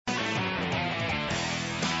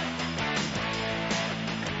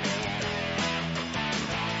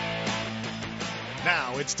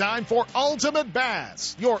it's time for Ultimate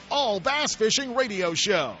Bass, your all bass fishing radio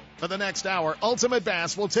show. For the next hour, Ultimate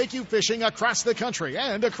Bass will take you fishing across the country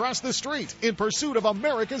and across the street in pursuit of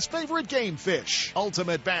America's favorite game fish.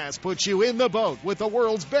 Ultimate Bass puts you in the boat with the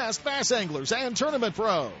world's best bass anglers and tournament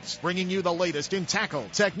pros, bringing you the latest in tackle,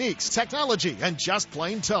 techniques, technology, and just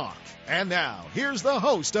plain talk. And now, here's the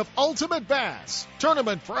host of Ultimate Bass,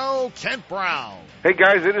 Tournament Pro Kent Brown. Hey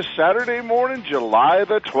guys, it is Saturday morning, July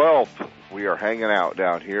the 12th. We are hanging out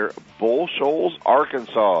down here at Bucholz,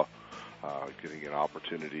 Arkansas. Getting an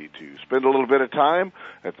opportunity to spend a little bit of time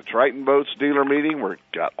at the Triton Boats dealer meeting. We've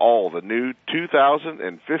got all the new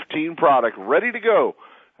 2015 product ready to go.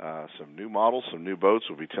 Some new models, some new boats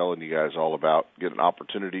we'll be telling you guys all about. Get an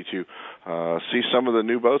opportunity to see some of the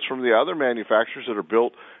new boats from the other manufacturers that are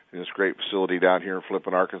built in this great facility down here in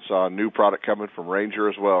Flippin, Arkansas. New product coming from Ranger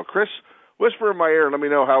as well. Chris, whisper in my ear and let me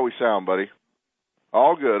know how we sound, buddy.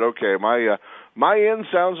 All good. Okay, my end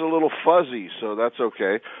sounds a little fuzzy, so that's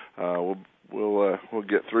okay. We'll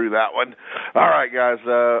get through that one. All right, guys.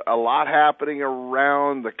 A lot happening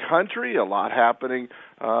around the country. A lot happening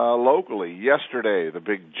locally. Yesterday, the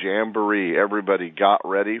big jamboree. Everybody got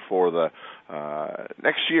ready for the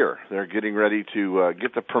next year. They're getting ready to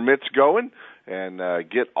get the permits going and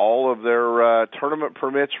get all of their tournament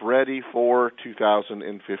permits ready for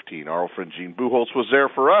 2015. Our old friend Gene Bucholz was there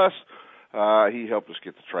for us. He helped us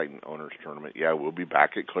get the Triton Owners Tournament. Yeah, we'll be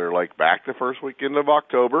back at Clear Lake back the first weekend of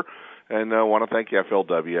October. And I want to thank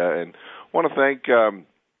FLW and want to thank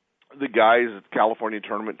the guys at California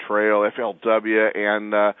Tournament Trail, FLW,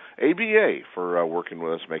 and ABA for working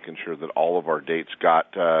with us, making sure that all of our dates got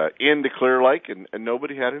into Clear Lake and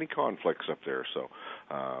nobody had any conflicts up there. So,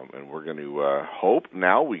 and we're going to hope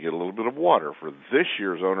now we get a little bit of water for this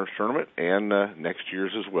year's Owners Tournament and next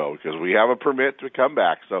year's as well, because we have a permit to come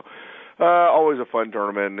back. So, always a fun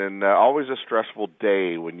tournament and always a stressful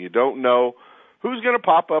day when you don't know who's going to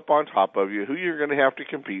pop up on top of you, who you're going to have to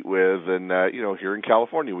compete with. And, here in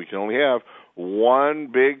California, we can only have one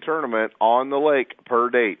big tournament on the lake per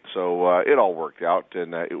date. So it all worked out,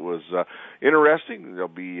 and it was interesting. There'll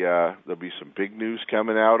be some big news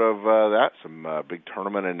coming out of that, some big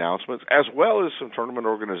tournament announcements, as well as some tournament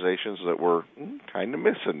organizations that we're kind of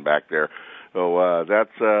missing back there. So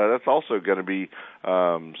that's also going to be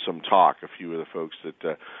some talk. A few of the folks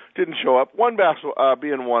that didn't show up, one bass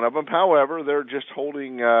being one of them. However, they're just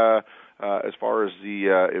holding, as far as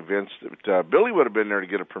the events that Billy would have been there to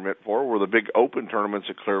get a permit for, were the big open tournaments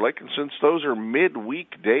at Clear Lake. And since those are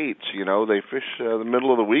midweek dates, they fish the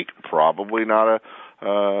middle of the week, probably not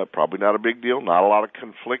a big deal. Not a lot of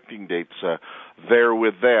conflicting dates there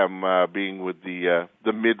with them being with the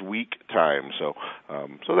midweek time. So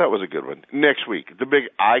that was a good one. Next week, the big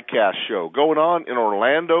ICAST show going on in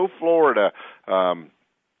Orlando, Florida.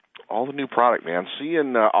 All the new product, man.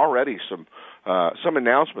 Seeing already some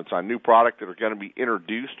announcements on new product that are going to be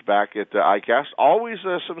introduced back at ICAST. Always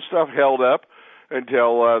some stuff held up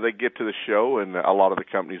until they get to the show, and a lot of the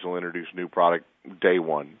companies will introduce new product day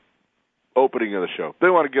one. Opening of the show. They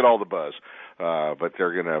want to get all the buzz, but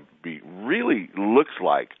they're going to be really, looks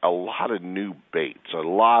like, a lot of new baits, a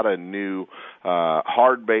lot of new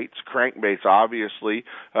hard baits, crankbaits, obviously.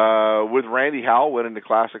 With Randy Howell winning the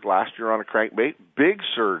Classic last year on a crankbait, big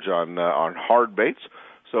surge on hard baits.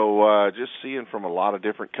 So just seeing from a lot of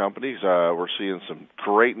different companies, we're seeing some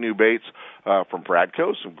great new baits from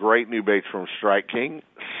Bradco, some great new baits from Strike King,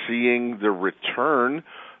 seeing the return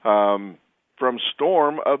from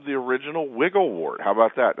Storm of the original Wiggle Wart. How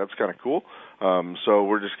about that? That's kind of cool. So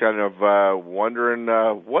we're just kind of wondering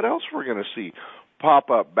what else we're going to see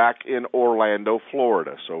pop up back in Orlando,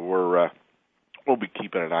 Florida. So we'll be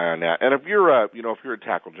keeping an eye on that. And if you're a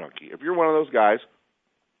tackle junkie, if you're one of those guys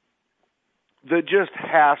that just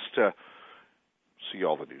has to see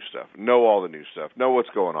all the new stuff, know all the new stuff, know what's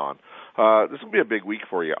going on. This will be a big week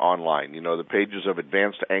for you online. The pages of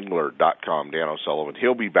advancedangler.com, Dan O'Sullivan,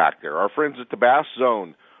 he'll be back there. Our friends at the Bass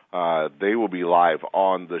Zone, they will be live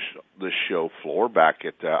on the show floor back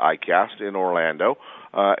at ICAST in Orlando,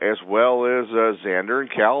 as well as Xander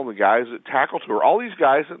and Cal and the guys at Tackle Tour. All these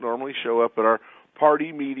guys that normally show up at our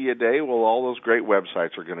party media day, well, all those great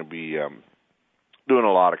websites are going to be doing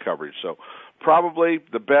a lot of coverage. So probably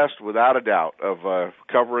the best, without a doubt, of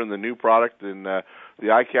covering the new product in the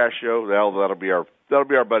ICAST show. That'll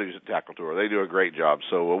be our buddies at Tackle Tour. They do a great job,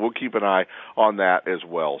 so we'll keep an eye on that as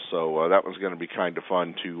well. So that one's going to be kind of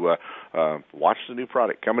fun to watch the new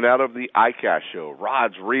product coming out of the ICAST show.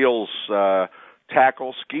 Rods, reels,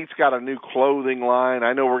 tackle. Skeet's got a new clothing line.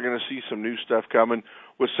 I know we're going to see some new stuff coming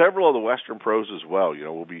with several of the Western pros as well.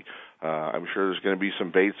 We'll be I'm sure there's going to be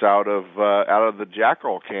some baits out of the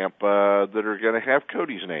Jackal camp that are going to have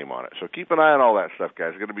Cody's name on it. So keep an eye on all that stuff, guys.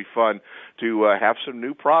 It's going to be fun to have some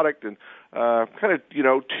new product and kind of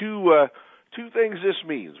two things this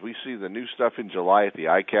means. We see the new stuff in July at the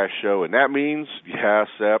ICAST show, and that means,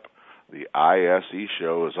 Sep, the ISE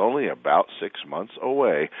show is only about 6 months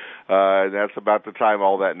away. That's about the time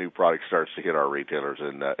all that new product starts to hit our retailers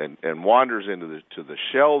and wanders into the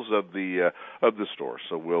shelves of the store.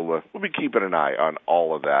 So we'll be keeping an eye on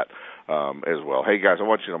all of that as well. Hey guys, I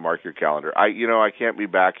want you to mark your calendar. I can't be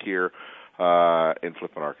back here in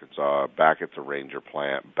Flippin, Arkansas, back at the Ranger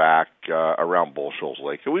plant, back around Bucholz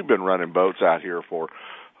Lake. And we've been running boats out here for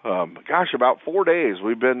about 4 days.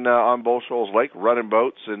 We've been on Bucholz Lake running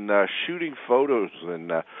boats and shooting photos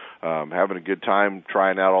and having a good time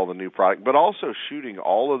trying out all the new product, but also shooting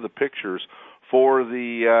all of the pictures for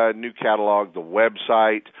the new catalog, the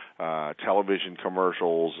website, television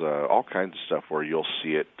commercials, all kinds of stuff where you'll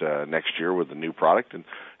see it next year with the new product, and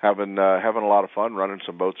having a lot of fun running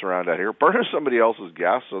some boats around out here, burning somebody else's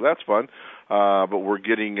gas, so that's fun. But we're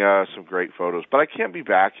getting some great photos. But I can't be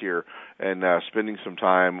back here and spending some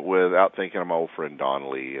time without thinking of my old friend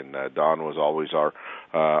Don Lee. And Don was always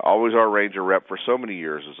our Ranger rep for so many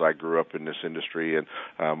years as I grew up in this industry. And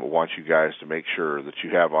I want you guys to make sure that you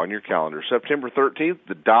have on your calendar September 13th,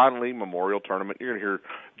 the Don Lee Memorial Tournament. You're going to hear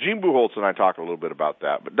Gene Bucholz and I talk a little bit about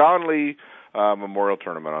that. But Don Lee Memorial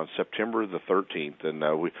Tournament on September the 13th,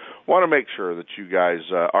 and we want to make sure that you guys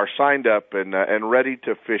are signed up and ready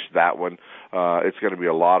to fish that one. It's going to be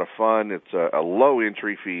a lot of fun. It's a low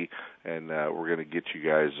entry fee, and we're going to get you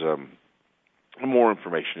guys more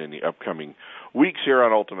information in the upcoming weeks here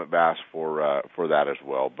on Ultimate Bass for that as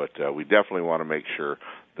well. But we definitely want to make sure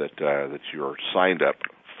that you're signed up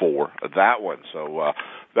for that one. So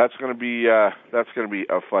that's going to be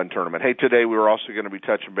a fun tournament. Hey, today we were also going to be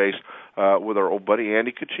touching base with our old buddy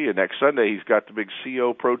Andy Kachia. Next Sunday he's got the big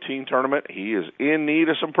CO Protein tournament. He is in need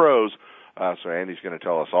of some pros. So Andy's going to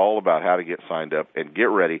tell us all about how to get signed up and get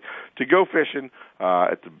ready to go fishing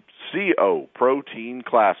at the CO Protein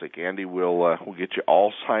Classic. Andy will get you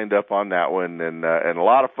all signed up on that one, and a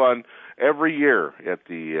lot of fun every year at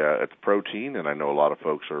the Protein. And I know a lot of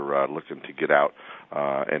folks are looking to get out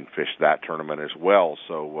and fish that tournament as well.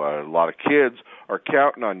 So a lot of kids are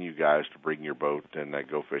counting on you guys to bring your boat and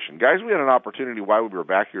go fishing. Guys, we had an opportunity while we were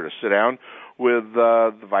back here to sit down with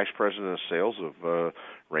the Vice President of Sales of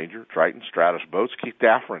Ranger, Triton, Stratus Boats, Keith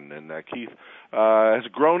Daffron. And Keith has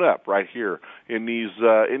grown up right here in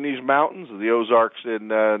these mountains, the Ozarks in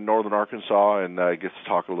northern Arkansas, and gets to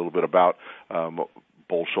talk a little bit about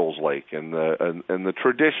Bucholz Lake and the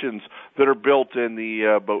traditions that are built in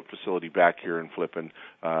the boat facility back here in Flippin.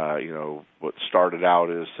 What started out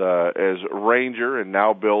as Ranger and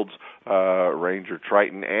now builds Ranger,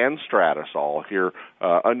 Triton, and Stratus all here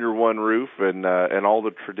under one roof, and all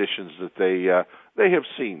the traditions that they have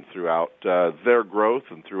seen throughout their growth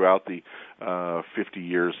and throughout the 50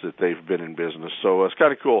 years that they've been in business. So it's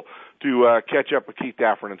kind of cool to catch up with Keith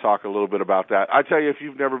Daffron and talk a little bit about that. I tell you, if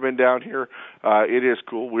you've never been down here, it is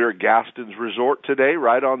cool. We're at Gaston's Resort today,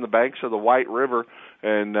 right on the banks of the White River,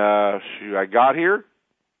 and I got here,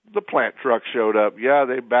 the plant truck showed up. Yeah,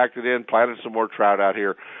 they backed it in, planted some more trout out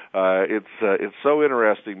here. It's so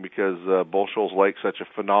interesting because Bucholz Lake's such a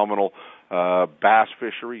phenomenal bass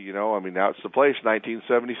fishery. Now it's the place.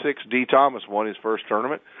 1976, D. Thomas won his first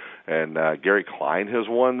tournament, and Gary Klein has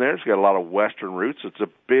won there. It's got a lot of western roots. It's a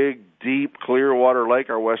big, deep, clear water lake.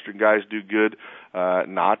 Our western guys do good.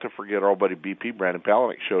 Not to forget our old buddy BP, Brandon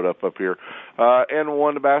Palaniuk, showed up here and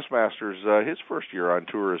won the Bassmasters his first year on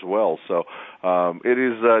tour as well. So it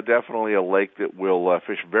is definitely a lake that will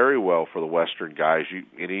fish very well for the western guys.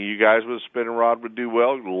 Any of you guys with a spinning rod would do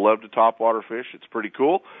well. Love to topwater fish. It's pretty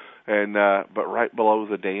cool. And but right below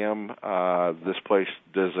the dam, this place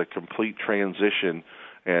does a complete transition,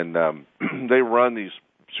 and they run these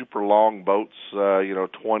super long boats,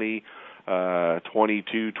 20,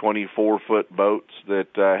 22, 24-foot boats that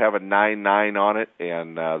have a 9.9 on it,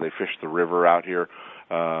 and they fish the river out here,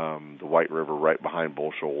 the White River right behind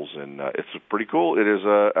Bucholz, and it's pretty cool. It is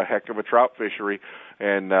a heck of a trout fishery,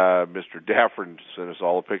 and Mr. Daffron sent us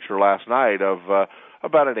all a picture last night of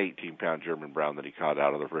about an 18-pound German brown that he caught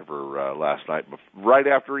out of the river last night, right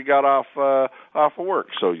after he got off of work.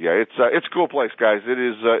 So yeah, it's a cool place, guys. It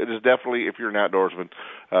is definitely, if you're an outdoorsman,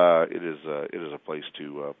 it is a place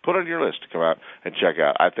to put on your list to come out and check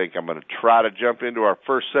out. I think I'm going to try to jump into our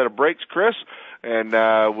first set of breaks, Chris, and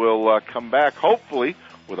we'll come back hopefully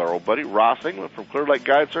with our old buddy Ross England from Clear Lake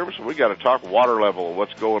Guide Service, and we got to talk water level,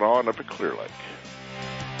 what's going on up at Clear Lake.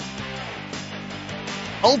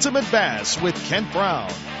 Ultimate Bass with Kent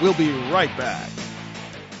Brown. We'll be right back.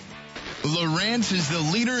 Lowrance is the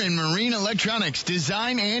leader in marine electronics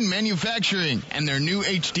design and manufacturing, and their new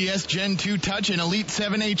HDS Gen 2 Touch and Elite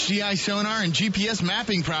 7 HDI sonar and GPS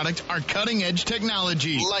mapping product are cutting-edge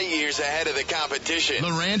technology. Light years ahead of the competition.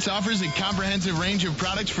 Lowrance offers a comprehensive range of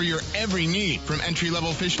products for your every need, from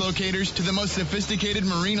entry-level fish locators to the most sophisticated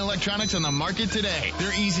marine electronics on the market today.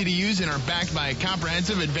 They're easy to use and are backed by a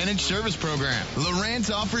comprehensive Advantage service program.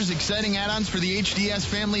 Lowrance offers exciting add-ons for the HDS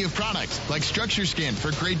family of products, like Structure Scan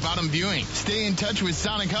for great bottom viewing. Stay in touch with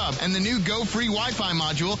Sonic Hub and the new Go Free Wi-Fi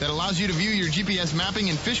module that allows you to view your GPS mapping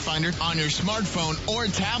and fish finder on your smartphone or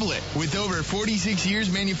tablet. With over 46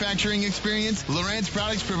 years manufacturing experience, Lowrance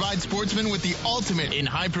products provide sportsmen with the ultimate in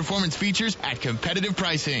high-performance features at competitive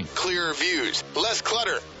pricing. Clearer views, less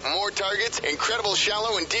clutter, more targets, incredible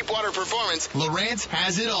shallow and deep water performance. Lowrance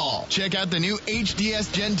has it all. Check out the new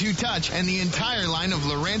HDS Gen 2 Touch and the entire line of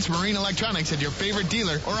Lowrance Marine Electronics at your favorite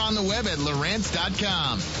dealer or on the web at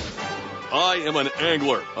Lowrance.com. I am an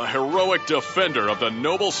angler, a heroic defender of the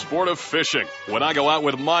noble sport of fishing. When I go out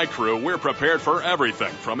with my crew, we're prepared for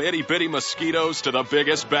everything from itty-bitty mosquitoes to the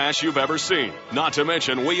biggest bass you've ever seen. Not to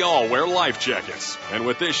mention, we all wear life jackets. And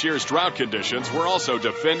with this year's drought conditions, we're also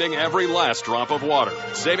defending every last drop of water,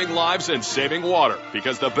 saving lives and saving water,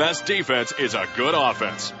 because the best defense is a good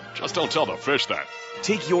offense. Just don't tell the fish that.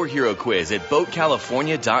 Take your hero quiz at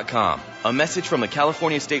BoatCalifornia.com. A message from the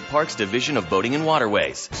California State Parks Division of Boating and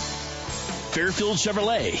Waterways. Fairfield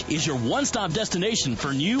Chevrolet is your one-stop destination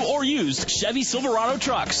for new or used Chevy Silverado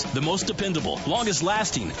trucks. The most dependable,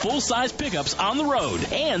 longest-lasting, full-size pickups on the road,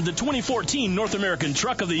 and the 2014 North American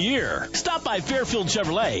Truck of the Year. Stop by Fairfield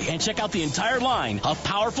Chevrolet and check out the entire line of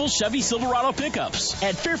powerful Chevy Silverado pickups.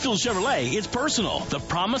 At Fairfield Chevrolet, it's personal. The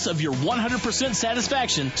promise of your 100%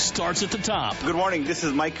 satisfaction starts at the top. Good morning. This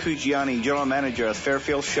is Mike Cugiani, General Manager at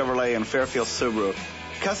Fairfield Chevrolet and Fairfield Subaru.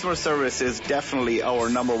 Customer service is definitely our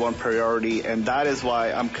number one priority, and that is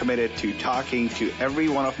why I'm committed to talking to every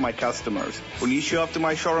one of my customers. When you show up to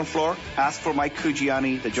my showroom floor, ask for Mike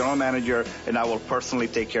Cugiani, the General Manager, and I will personally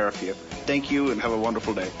take care of you. Thank you, and have a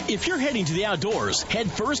wonderful day. If you're heading to the outdoors,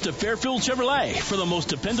 head first to Fairfield Chevrolet for the most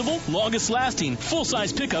dependable, longest-lasting,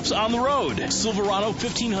 full-size pickups on the road. Silverado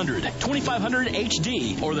 1500, 2500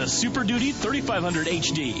 HD, or the Super Duty 3500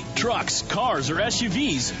 HD. Trucks, cars, or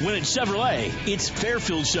SUVs, when it's Chevrolet, it's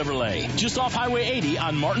Fairfield Chevrolet, just off Highway 80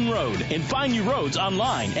 on Martin Road, and find new roads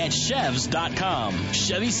online at chevs.com.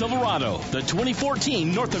 Chevy Silverado, the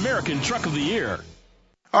 2014 North American Truck of the Year.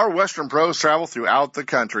 Our Western pros travel throughout the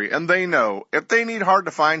country, and they know if they need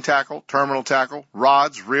hard-to-find tackle, terminal tackle,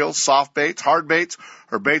 rods, reels, soft baits, hard baits,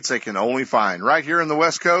 or baits they can only find right here in the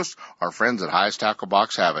West Coast, our friends at Highest Tackle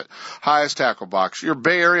Box have it. Highest Tackle Box, your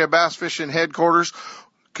Bay Area bass fishing headquarters,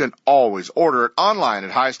 can always order it online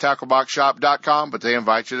at highesttackleboxshop.com, but they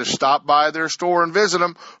invite you to stop by their store and visit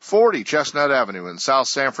them, 40 Chestnut Avenue in South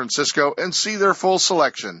San Francisco, and see their full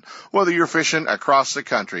selection. Whether you're fishing across the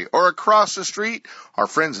country or across the street, our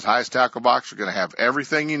friends at Highest Tackle Box are going to have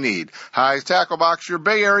everything you need. Highest Tackle Box, your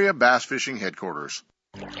Bay Area bass fishing headquarters.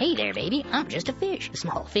 Hey there, baby. I'm just a fish. A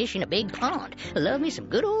small fish in a big pond. Love me some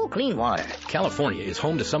good old clean water. California is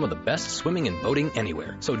home to some of the best swimming and boating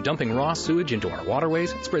anywhere. So dumping raw sewage into our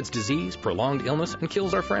waterways spreads disease, prolonged illness, and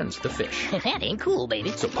kills our friends, the fish. That ain't cool,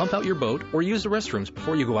 baby. So pump out your boat or use the restrooms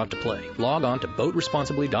before you go out to play. Log on to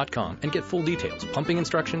boatresponsibly.com and get full details, pumping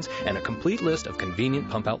instructions, and a complete list of convenient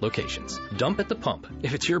pump-out locations. Dump at the pump.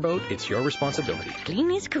 If it's your boat, it's your responsibility.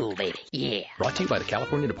 Clean is cool, baby. Yeah. Brought to you by the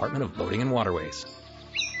California Department of Boating and Waterways.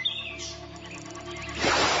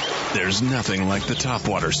 There's nothing like the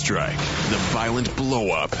topwater strike. The violent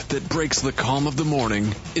blow-up that breaks the calm of the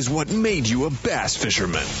morning is what made you a bass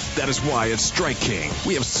fisherman. That is why at Strike King,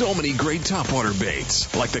 we have so many great topwater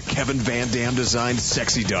baits, like the Kevin Van Dam designed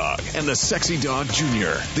Sexy Dog and the Sexy Dog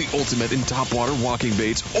Junior, the ultimate in topwater walking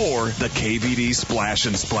baits, or the KVD Splash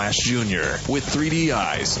and Splash Junior, with 3D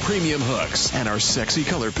eyes, premium hooks, and our sexy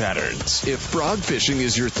color patterns. If frog fishing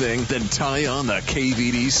is your thing, then tie on the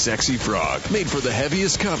KVD Sexy Frog, made for the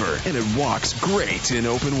heaviest cover, and it walks great in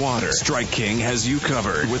open water. Strike King has you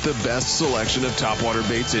covered with the best selection of topwater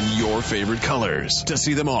baits in your favorite colors. To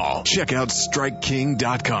see them all, check out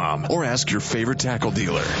StrikeKing.com or ask your favorite tackle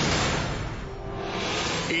dealer.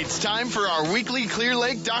 It's time for our weekly Clear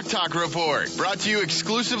Lake Dock Talk Report, brought to you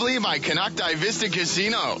exclusively by Canocti Vista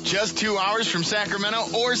Casino. Just 2 hours from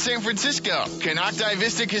Sacramento or San Francisco, Canocti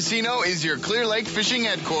Vista Casino is your Clear Lake fishing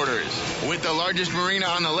headquarters. With the largest marina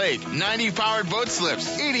on the lake, 90 powered boat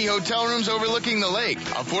slips, 80 hotel rooms overlooking the lake,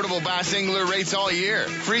 affordable bass angler rates all year,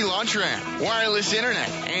 free launch ramp, wireless internet,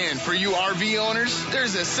 and for you RV owners,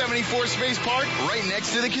 there's a 74-space park right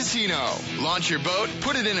next to the casino. Launch your boat,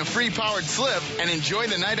 put it in a free powered slip, and enjoy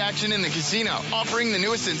the night action in the casino, offering the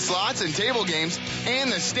newest in slots and table games, and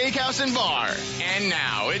the steakhouse and bar. And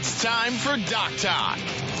now it's time for Dock Talk.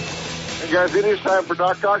 Hey guys, it is time for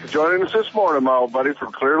Dock Talk. Joining us this morning, my old buddy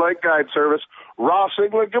from Clear Lake Guide Service, Ross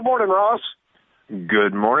England. Good morning, Ross.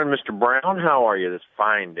 Good morning, Mr. Brown. How are you this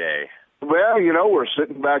fine day? Well, you know, we're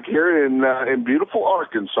sitting back here in beautiful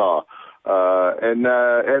Arkansas, and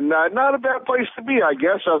not a bad place to be, I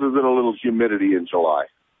guess, other than a little humidity in July.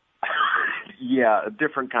 Yeah, a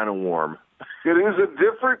different kind of warm. It is a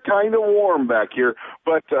different kind of warm back here,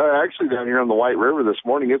 but actually down here on the White River this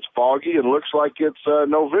morning, it's foggy and looks like it's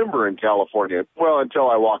November in California. Well,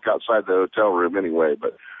 until I walk outside the hotel room anyway,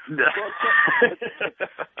 but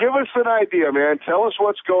give us an idea, man. Tell us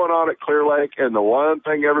what's going on at Clear Lake, and the one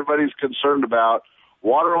thing everybody's concerned about,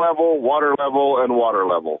 water level, and water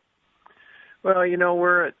level. Well, you know,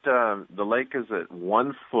 we're at, the lake is at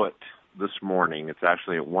 1 foot this morning. It's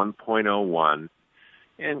actually at 1.01.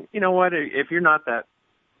 And you know what? If you're not that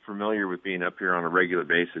familiar with being up here on a regular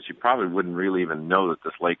basis, you probably wouldn't really even know that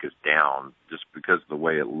this lake is down just because of the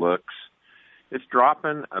way it looks. It's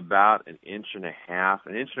dropping about an inch and a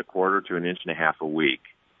quarter to an inch and a half a week.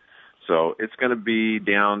 So it's going to be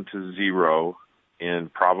down to zero in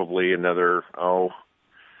probably another,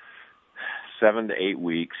 7 to 8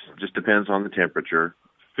 weeks. Just depends on the temperature.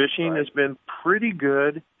 Fishing has been pretty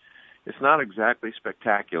good. It's not exactly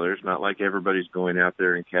spectacular. It's not like everybody's going out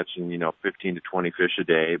there and catching, 15 to 20 fish a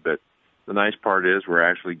day. But the nice part is we're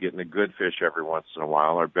actually getting a good fish every once in a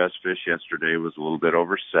while. Our best fish yesterday was a little bit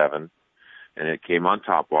over 7, and it came on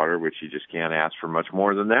topwater, which you just can't ask for much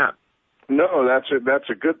more than that. No, that's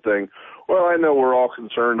a good thing. Well, I know we're all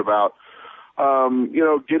concerned about,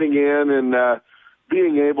 getting in and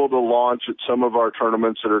being able to launch at some of our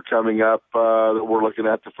tournaments that are coming up that we're looking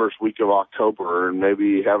at the first week of October, and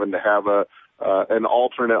maybe having to have an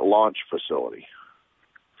alternate launch facility.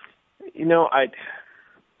 You know,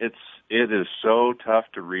 it is so tough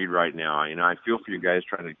to read right now. You know, I feel for you guys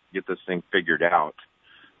trying to get this thing figured out.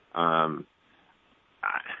 Canocti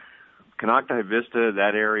Vista,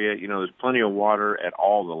 that area, there's plenty of water at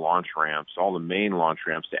all the launch ramps, all the main launch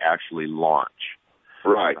ramps to actually launch.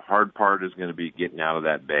 Right. The hard part is going to be getting out of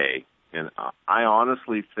that bay. And I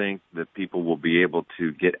honestly think that people will be able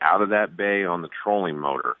to get out of that bay on the trolling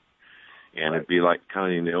motor. And It'd be like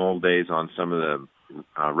kind of in the old days on some of the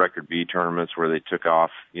Record B tournaments where they took off,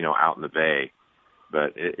 out in the bay.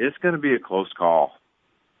 But it's going to be a close call.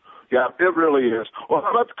 Yeah, it really is. Well, how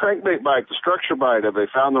about the crankbait bite, the structure bite? Have they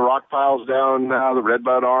found the rock piles down the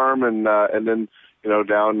Redbud Arm and then,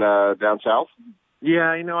 down south?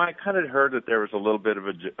 Yeah, I kind of heard that there was a little bit of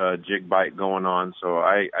a jig bite going on, so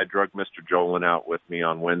I drug Mr. Jolin out with me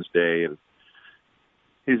on Wednesday, and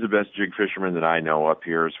he's the best jig fisherman that I know up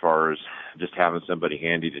here as far as just having somebody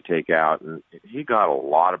handy to take out, and he got a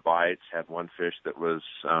lot of bites, had one fish that was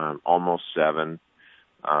almost 7.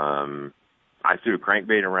 I threw a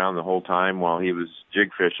crankbait around the whole time while he was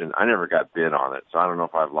jig fishing. I never got bit on it, so I don't know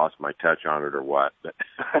if I've lost my touch on it or what. But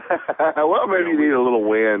well, maybe you need a little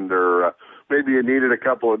wind, or maybe you needed a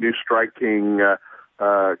couple of new Strike King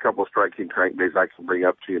crankbaits I can bring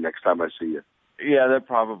up to you next time I see you. Yeah, that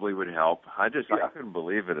probably would help. I couldn't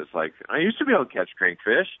believe it. It's like, I used to be able to catch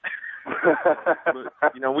crankfish.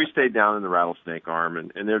 But, we stayed down in the Rattlesnake Arm,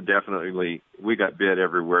 and they're definitely, we got bit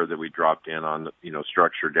everywhere that we dropped in on,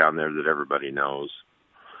 structure down there that everybody knows.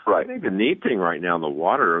 Right. I think the neat thing right now, the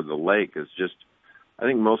water of the lake is just, I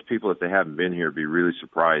think most people, if they haven't been here, would be really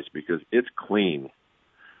surprised because it's clean.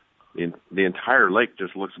 The entire lake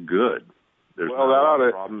just looks good. That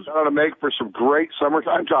ought to make for some great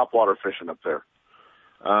summertime topwater fishing up there.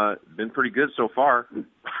 Been pretty good so far.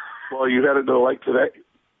 Well, you headed to the lake today?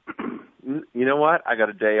 You know what? I got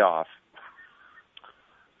a day off.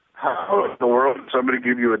 How in the world did somebody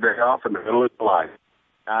give you a day off in the middle of July?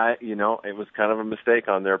 It was kind of a mistake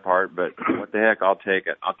on their part, but what the heck, I'll take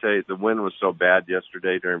it. I'll tell you, the wind was so bad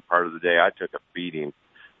yesterday during part of the day, I took a beating.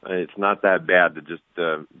 It's not that bad to just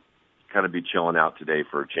kind of be chilling out today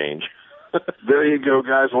for a change. There you go,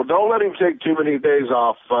 guys. Well, don't let him take too many days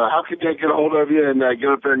off. How can they get a hold of you and get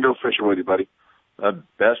up there and go fishing with you, buddy? The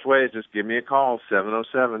best way is just give me a call,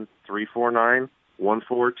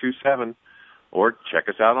 707-349-1427. or check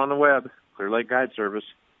us out on the web, Clear Lake Guide Service.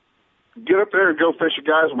 Get up there and go fishing,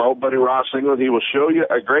 guys. My old buddy Ross England, he will show you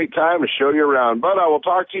a great time and show you around. But I will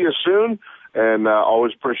talk to you soon, and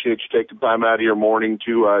always appreciate you taking time out of your morning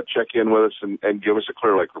to check in with us and give us a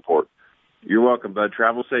Clear Lake report. You're welcome, bud.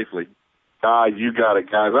 Travel safely. You got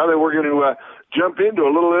it, guys. I think we're going to jump into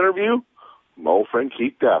a little interview. My old friend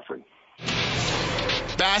Keith Daffron.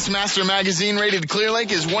 Bassmaster Magazine rated Clear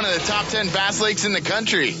Lake as one of the top 10 bass lakes in the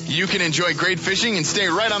country. You can enjoy great fishing and stay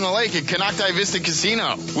right on the lake at Canocti Vista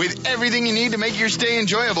Casino. With everything you need to make your stay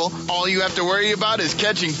enjoyable, all you have to worry about is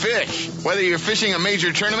catching fish. Whether you're fishing a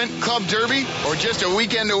major tournament, club derby, or just a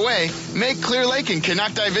weekend away, make Clear Lake and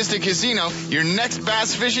Canocti Vista Casino your next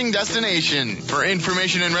bass fishing destination. For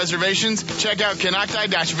information and reservations, check out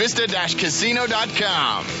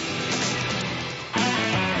canocti-vista-casino.com.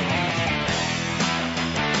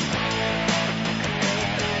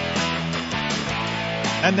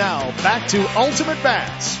 And now, back to Ultimate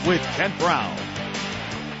Bass with Kent Brown.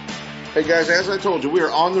 Hey guys, as I told you, we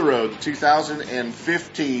are on the road,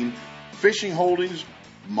 2015 Fishing Holdings,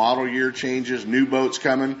 model year changes, new boats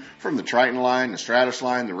coming from the Triton line, the Stratus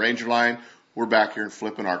line, the Ranger line. We're back here in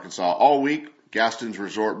Flippin, Arkansas all week, Gaston's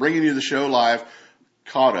Resort, bringing you the show live.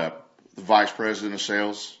 Caught up, the Vice President of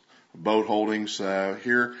Sales, Boat Holdings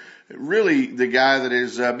here. Really the guy that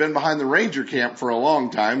has been behind the Ranger camp for a long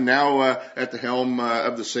time, now at the helm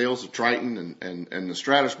of the sales of Triton and the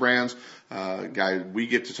Stratus brands. Guy we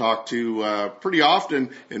get to talk to pretty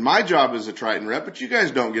often in my job as a Triton rep, but you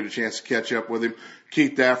guys don't get a chance to catch up with him.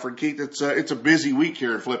 Keith Daffron. Keith, it's a busy week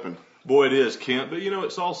here in Flippin. Boy, it is, Kent. But,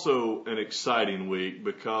 it's also an exciting week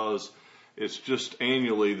because it's just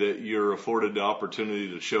annually that you're afforded the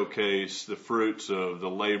opportunity to showcase the fruits of the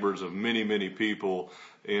labors of many, many people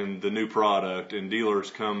in the new product, and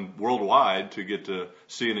dealers come worldwide to get to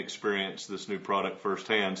see and experience this new product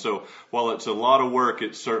firsthand. So while it's a lot of work,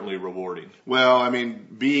 it's certainly rewarding. Well, I mean,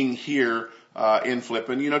 being here in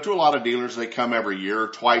Flippin, to a lot of dealers, they come every year,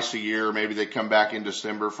 twice a year. Maybe they come back in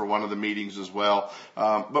December for one of the meetings as well.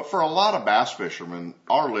 But for a lot of bass fishermen,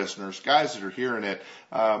 our listeners, guys that are hearing it,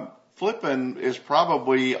 Flippin is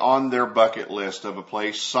probably on their bucket list of a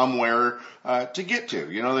place somewhere to get to.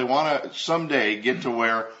 They want to someday get to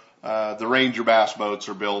where the Ranger bass boats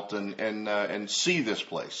are built and see this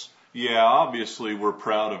place. Yeah, obviously we're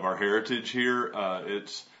proud of our heritage here.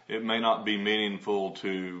 It may not be meaningful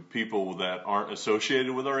to people that aren't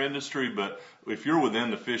associated with our industry, but if you're within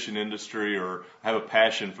the fishing industry or have a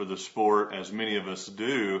passion for the sport, as many of us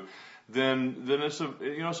do, then it's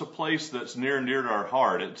a place that's near and dear to our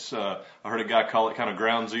heart. I heard a guy call it kind of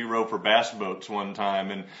ground zero for bass boats one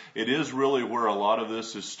time, and it is really where a lot of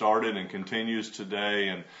this has started and continues today.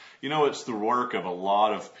 And it's the work of a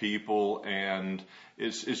lot of people, and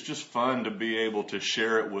it's just fun to be able to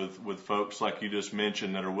share it with folks like you just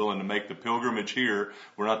mentioned that are willing to make the pilgrimage here.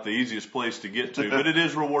 We're not the easiest place to get to, but it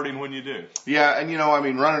is rewarding when you do. Yeah, and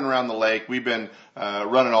running around the lake, we've been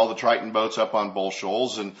running all the Triton boats up on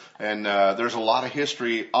Bucholz, and there's a lot of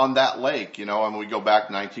history on that lake. We go back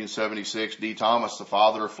to 1976. D. Thomas, the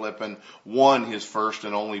father of Flippin, won his first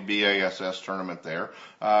and only BASS tournament there.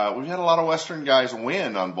 We've had a lot of Western guys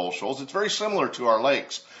win on Bucholz. It's very similar to our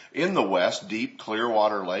lakes in the West, deep, clear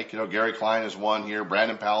water lake. Gary Klein has won here.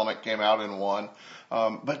 Brandon Palamick came out and won.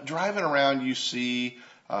 But driving around, you see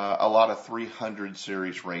a lot of 300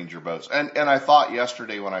 series Ranger boats. And I thought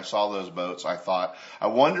yesterday when I saw those boats, I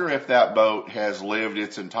wonder if that boat has lived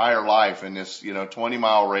its entire life in this,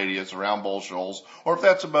 20-mile radius around Bucholz, or if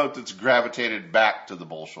that's a boat that's gravitated back to the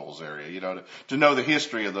Bucholz area. To know the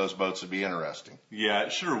history of those boats would be interesting. Yeah,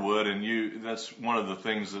 it sure would. And that's one of the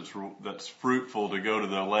things that's fruitful, to go to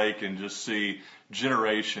the lake and just see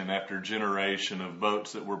generation after generation of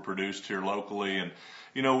boats that were produced here locally. And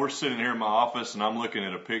we're sitting here in my office, and I'm looking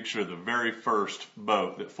at a picture of the very first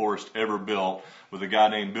boat that Forrest ever built, with a guy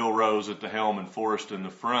named Bill Rose at the helm and Forrest in the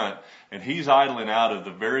front. And he's idling out of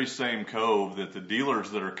the very same cove that the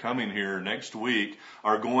dealers that are coming here next week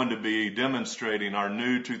are going to be demonstrating our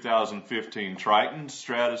new 2015 Tritons,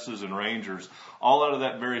 Stratuses, and Rangers, all out of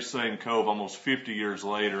that very same cove almost 50 years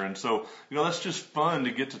later. And so, that's just fun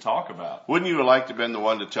to get to talk about. Wouldn't you have liked to have been the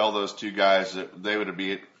one to tell those two guys that they would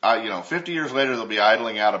be, 50 years later, they'll be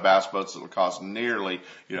idling out of bass boats that would cost nearly,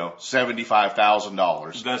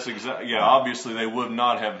 $75,000. That's exactly, yeah, obviously they would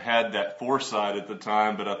not have had that foresight at the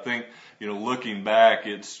time, but I think, looking back,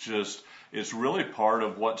 it's really part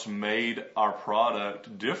of what's made our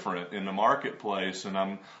product different in the marketplace. And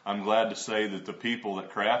I'm glad to say that the people that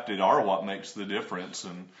craft it are what makes the difference.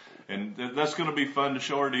 And that's going to be fun to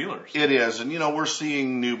show our dealers. It is. And, we're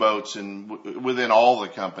seeing new boats within all the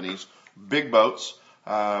companies, big boats,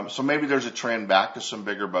 So maybe there's a trend back to some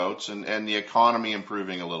bigger boats and the economy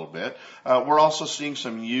improving a little bit. We're also seeing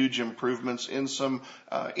some huge improvements in some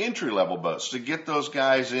entry-level boats to get those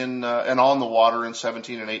guys in and on the water in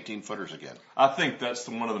 17 and 18 footers again. I think that's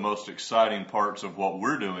one of the most exciting parts of what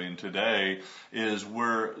we're doing today is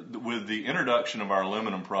with the introduction of our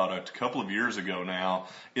aluminum product a couple of years ago now,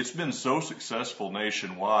 it's been so successful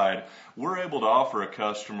nationwide, we're able to offer a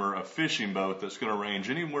customer a fishing boat that's going to range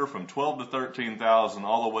anywhere from $12,000 to $13,000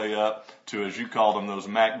 all the way up to, as you call them, those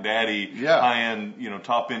Mac Daddy high-end,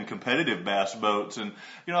 top-end competitive bass boats. And,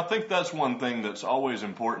 I think that's one thing that's always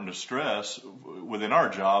important to stress within our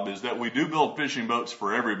job is that we do build fishing boats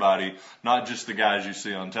for everybody, not just the guys you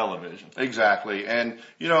see on television. Exactly. And,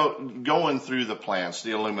 going through the plants,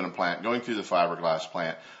 the aluminum plant, going through the fiberglass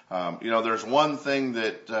plant, there's one thing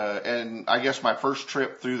that, and I guess my first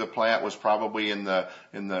trip through the plant was probably in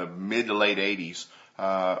the mid to late 80s.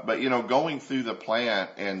 But going through the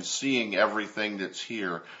plant and seeing everything that's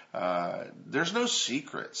here, there's no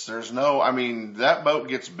secrets. That boat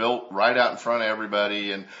gets built right out in front of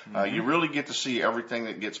everybody, and you really get to see everything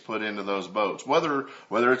that gets put into those boats, whether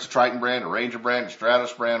it's a Triton brand, a Ranger brand, a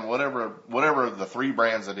Stratus brand, whatever of the three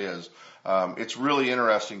brands it is. It's really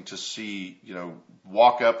interesting to see,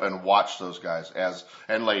 walk up and watch those guys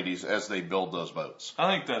and ladies as they build those boats. I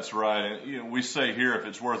think that's right. We say here, if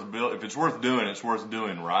it's worth doing, it's worth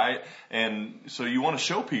doing, right? And so you want to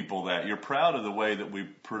show people that you're proud of the way that we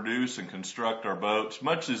produce and construct our boats,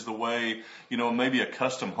 much as the way, maybe a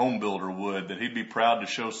custom home builder would, that he'd be proud to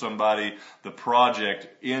show somebody the project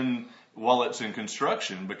while it's in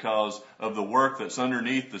construction because of the work that's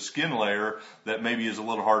underneath the skin layer that maybe is a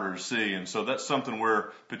little harder to see. And so that's something we're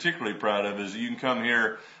particularly proud of is you can come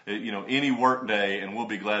here, any work day and we'll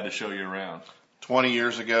be glad to show you around. 20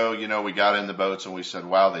 years ago, we got in the boats and we said,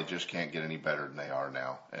 wow, they just can't get any better than they are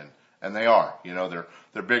now. And they are,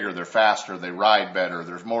 they're bigger, they're faster, they ride better,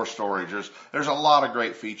 there's more storage, there's a lot of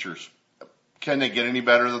great features. Can they get any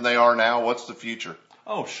better than they are now? What's the future?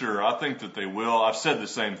 Oh, sure. I think that they will. I've said the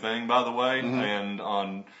same thing, by the way, and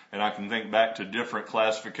I can think back to different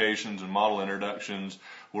classifications and model introductions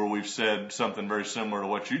where we've said something very similar to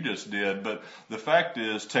what you just did. But the fact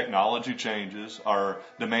is technology changes, our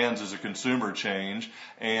demands as a consumer change,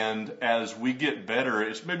 and as we get better,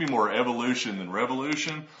 it's maybe more evolution than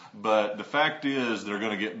revolution, but the fact is they're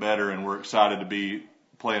going to get better, and we're excited to be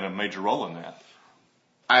playing a major role in that.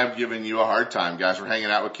 I've given you a hard time, guys. We're hanging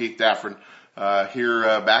out with Keith Daffron. Here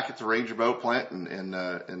back at the Ranger Boat Plant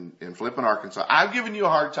in Flippin, Arkansas. I've given you a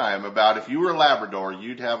hard time about if you were a Labrador,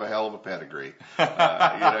 you'd have a hell of a pedigree.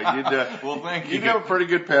 Well, thank you. You'd have a pretty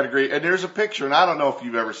good pedigree. And there's a picture, and I don't know if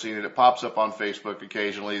you've ever seen it. It pops up on Facebook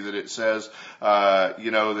occasionally that it says,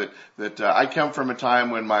 that I come from a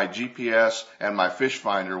time when my GPS and my fish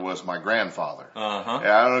finder was my grandfather.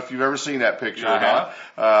 I don't know if you've ever seen that picture or not.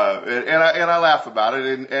 And I laugh about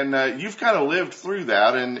it. And you've kind of lived through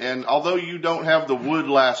that. And although you don't have the Wood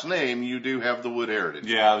last name, you do have the Wood heritage.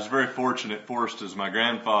 Yeah, I was very fortunate. Forrest is my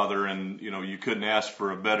grandfather, and you couldn't ask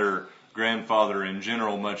for a better grandfather in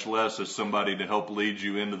general, much less as somebody to help lead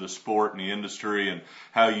you into the sport and the industry and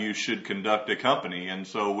how you should conduct a company. And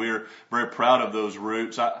so we're very proud of those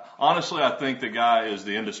roots. Honestly, I think the guy is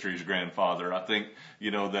the industry's grandfather. I think,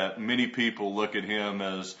 that many people look at him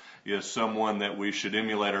as someone that we should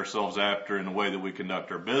emulate ourselves after in the way that we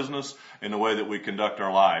conduct our business, in the way that we conduct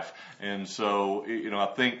our life. And so, I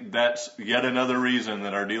think that's yet another reason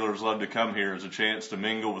that our dealers love to come here is a chance to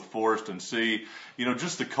mingle with Forrest and see,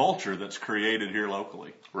 just the culture that's created here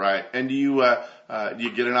locally. Right. And do you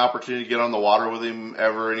get an opportunity to get on the water with him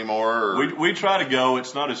ever anymore? Or? We try to go.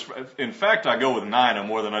 It's not as, in fact, I go with Nina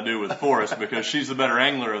more than I do with Forrest because she's the better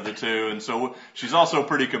angler of the two. And so she's also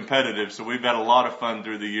pretty competitive. So we've had a lot of fun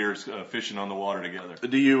through the years fishing on the water together.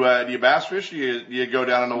 Do you bass fish? Do you go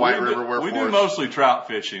down in the White River where we Forrest? Do mostly trout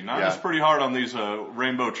fishing. Nina's pretty hard on these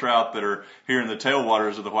rainbow trout that are here in the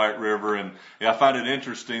tailwaters of the White River. And I find it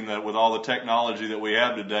interesting that with all the technology that we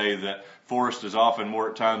have today that Forrest is often more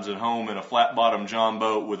at times at home in a flat-bottom John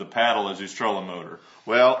boat with a paddle as his trolling motor.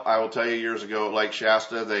 Well, I will tell you, years ago at Lake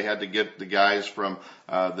Shasta, they had to get the guys from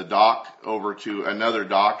the dock over to another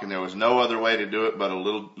dock, and there was no other way to do it but a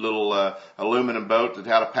little aluminum boat that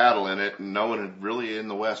had a paddle in it, and no one had really in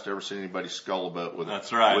the West ever seen anybody scull a boat with it.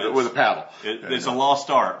 That's right. With a paddle. It's a lost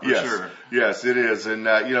art, for sure. Yes, it is. And,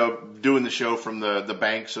 doing the show from the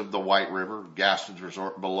banks of the White River, Gaston's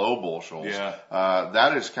Resort below Bucholz,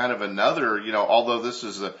 that is kind of another, although this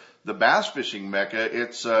is the bass fishing mecca,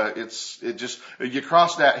 you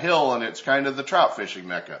cross that hill and it's kind of the trout fishing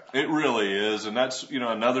mecca. It really is. And that's,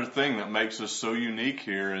 another thing that makes us so unique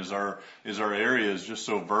here is our area is just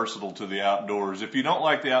so versatile to the outdoors. If you don't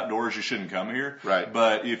like the outdoors, you shouldn't come here. Right.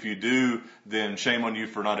 But if you do, then shame on you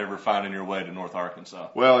for not ever finding your way to North Arkansas.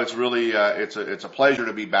 Well, it's really, it's a pleasure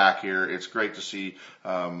to be back here. It's great to see,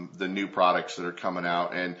 the new products that are coming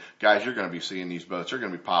out. And guys, you're going to be seeing these boats. They're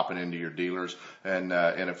going to be popping into your dealers. And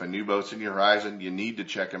if a new boat's in your horizon, you need to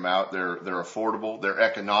check them out. They're affordable. They're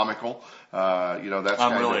economical. I'm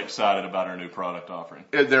really excited about our new product offering.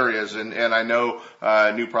 There is. And I know,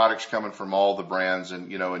 new products coming from all the brands,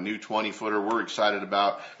 and, a new 20-footer we're excited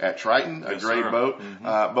about at Triton, a great boat.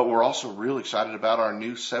 Mm-hmm. But we're also really excited about our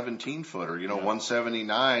new 17-footer,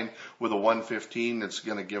 179 with a 115 that's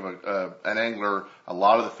going to give an angler a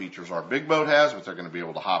lot of the features our big boat has, but they're going to be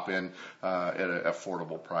able to hop in at an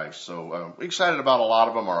affordable price. So excited about a lot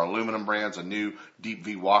of them. Our aluminum brands, a new Deep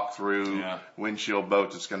V walkthrough windshield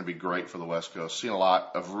boat that's going to be great for the West Coast. Seen a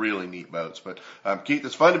lot of really neat boats. But Keith,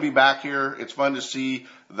 it's fun to be back here. It's fun to see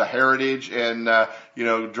the heritage and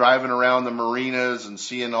driving around the marinas and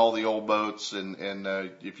seeing all the old boats. And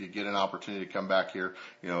if you get an opportunity to come back here,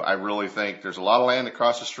 I really think there's a lot of land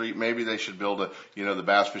across the street. Maybe they should build the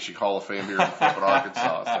Bass Fishing Hall of Fame here in Flippin,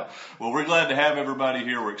 Arkansas. So. Well, we're glad to have everybody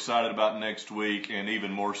here. We're excited about next week and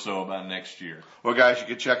even more so about next year. Well, guys, you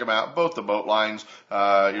can check them out. Both the boat lines.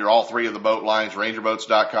 You're all three of the boat lines,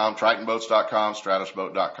 rangerboats.com, tritonboats.com,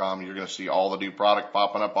 stratusboat.com. You're going to see all the new product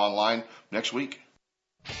popping up online next week.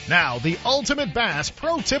 Now, the Ultimate Bass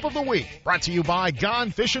Pro Tip of the Week, brought to you by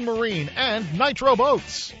Gone Fishin' Marine and Nitro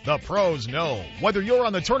Boats. The pros know, whether you're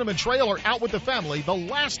on the tournament trail or out with the family, the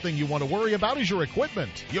last thing you want to worry about is your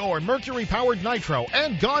equipment. Your Mercury-powered Nitro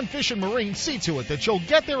and Gone Fishin' Marine see to it that you'll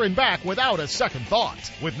get there and back without a second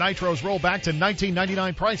thought. With Nitros roll back to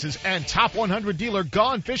 $19.99 prices and top 100 dealer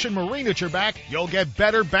Gone Fishin' Marine at your back, you'll get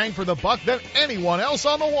better bang for the buck than anyone else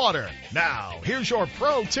on the water. Now, here's your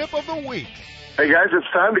Pro Tip of the Week. Hey guys, it's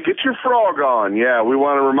time to get your frog on. Yeah, we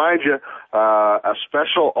want to remind you, a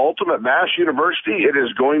special Ultimate Bass University. It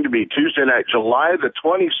is going to be Tuesday night, July the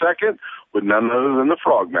 22nd, with none other than the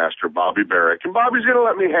Frog Master, Bobby Barrick. And Bobby's going to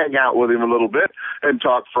let me hang out with him a little bit and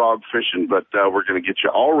talk frog fishing, but we're going to get you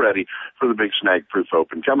all ready for the big Snag Proof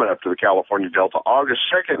Open coming up to the California Delta August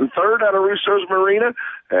 2nd and 3rd out of Russo's Marina,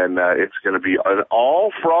 and it's going to be an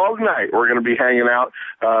all-frog night. We're going to be hanging out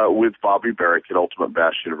with Bobby Barrick at Ultimate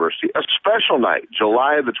Bass University. A special night,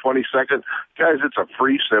 July the 22nd. Guys, it's a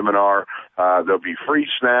free seminar. There'll be free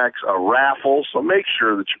snacks, a raffle, so make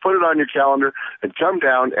sure that you put it on your calendar and come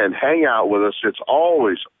down and hang out with us. It's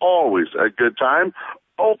always, always a good time.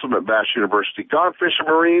 Ultimate Bass University, Gone Fishin'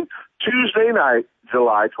 Marine, Tuesday night,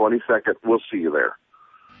 July 22nd. We'll see you there.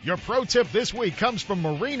 Your pro tip this week comes from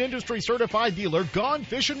Marine Industry Certified dealer Gone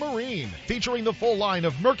Fishin' Marine, featuring the full line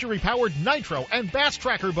of Mercury-powered Nitro and Bass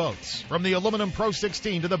Tracker boats. From the Aluminum Pro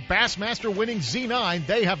 16 to the Bassmaster winning Z9,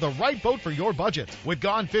 they have the right boat for your budget. With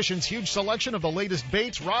Gone Fishing's huge selection of the latest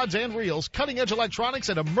baits, rods, and reels, cutting-edge electronics,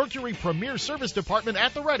 and a Mercury Premier Service Department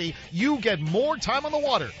at the ready, you get more time on the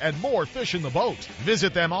water and more fish in the boat.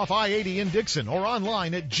 Visit them off I-80 in Dixon or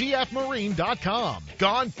online at gfmarine.com.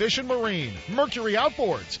 Gone Fishin' Marine, Mercury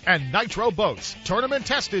Outboards, and Nitro Boats. Tournament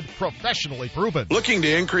tested, professionally proven. Looking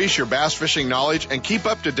to increase your bass fishing knowledge and keep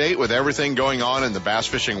up to date with everything going on in the bass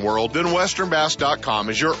fishing world? Then westernbass.com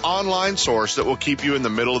is your online source that will keep you in the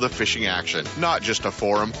middle of the fishing action, not just a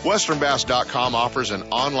forum. Westernbass.com offers an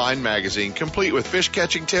online magazine complete with fish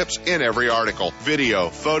catching tips in every article, video,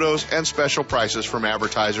 photos, and special prices from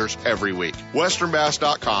advertisers every week.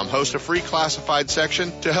 Westernbass.com hosts a free classified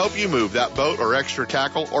section to help you move that boat or extra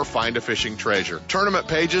tackle or find a fishing treasure. Tournament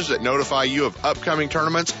pages that notify you of upcoming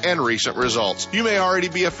tournaments and recent results. You may already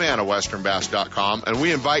be a fan of westernbass.com, and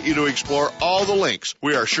we invite you to explore all the links.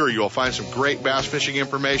 We are sure you will find some great bass fishing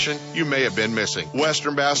information you may have been missing.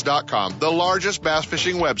 westernbass.com, the largest bass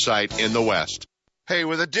fishing website in the West. Hey,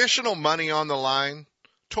 with additional money on the line,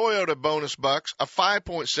 Toyota bonus bucks, a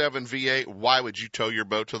 5.7 V8, why would you tow your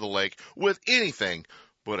boat to the lake with anything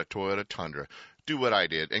but a Toyota Tundra? Do what I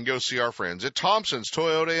did and go see our friends at Thompson's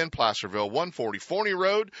Toyota in Placerville, 140 Forney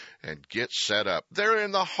Road, and get set up. They're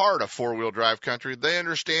in the heart of four-wheel drive country. They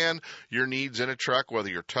understand your needs in a truck, whether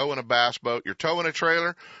you're towing a bass boat, you're towing a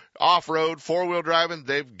trailer, off-road, four-wheel driving,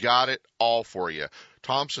 they've got it all for you.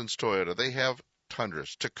 Thompson's Toyota, they have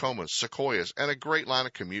Tundras, Tacomas, Sequoias, and a great line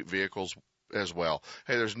of commute vehicles as well.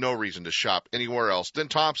 Hey, there's no reason to shop anywhere else than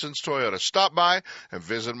Thompson's Toyota. Stop by and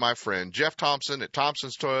visit my friend Jeff Thompson at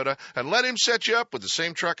Thompson's Toyota and let him set you up with the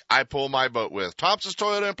same truck I pull my boat with. Thompson's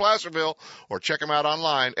Toyota in Placerville, or check him out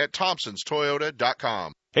online at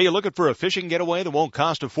thompsonstoyota.com. Hey, you looking for a fishing getaway that won't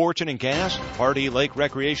cost a fortune in gas? Pardee Lake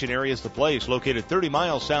Recreation Area is the place, located 30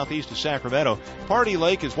 miles southeast of Sacramento. Pardee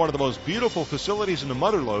Lake is one of the most beautiful facilities in the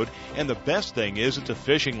Motherlode, and the best thing is it's a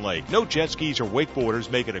fishing lake. No jet skis or wakeboarders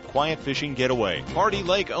make it a quiet fishing getaway. Pardee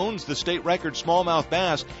Lake owns the state record smallmouth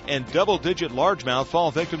bass, and double-digit largemouth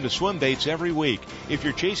fall victim to swim baits every week. If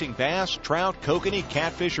you're chasing bass, trout, kokanee,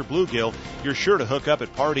 catfish, or bluegill, you're sure to hook up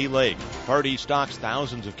at Pardee Lake. Pardee stocks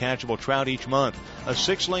thousands of catchable trout each month. A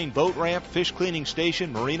 6-lane boat ramp, fish cleaning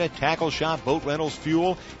station, marina, tackle shop, boat rentals,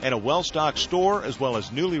 fuel, and a well-stocked store, as well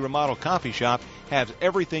as newly remodeled coffee shop, have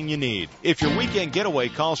everything you need. If your weekend getaway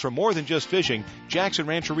calls for more than just fishing, Jackson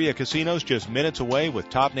Rancheria Casino's just minutes away with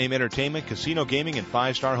top-name entertainment, casino gaming, and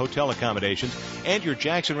 5-star hotel accommodations. And your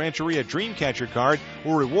Jackson Rancheria Dreamcatcher card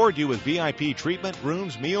will reward you with VIP treatment,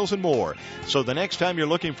 rooms, meals, and more. So the next time you're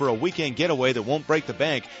looking for a weekend getaway that won't break the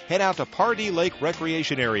bank, head out to Pardee Lake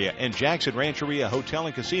Recreation Area and Jackson Rancheria Hotel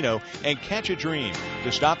and Casino and catch a dream.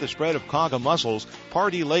 To stop the spread of quagga mussels,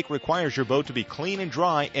 Pardee Lake requires your boat to be clean and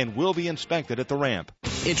dry and will be inspected at the ramp.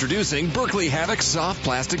 Introducing Berkley Havoc soft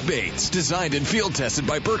plastic baits, designed and field tested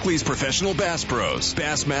by Berkley's professional bass pros.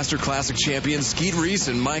 Bassmaster Classic champions Skeet Reese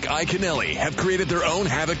and Mike Iaconelli have created their own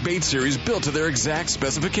Havoc bait series built to their exact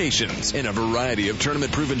specifications in a variety of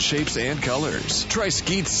tournament-proven shapes and colors. Try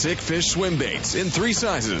Skeet's Sick Fish swim baits in 3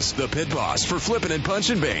 sizes: the Pit Boss for flipping and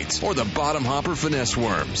punching baits, or the Bottom Hopper finesse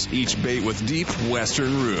worms. Each bait with deep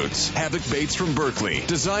western roots. Havoc baits from Berkley,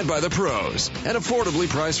 designed by the pros and affordably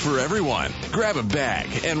priced for everyone. Grab a bag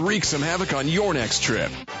and wreak some havoc on your next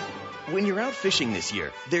trip. When you're out fishing this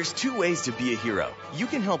year, there's 2 ways to be a hero. You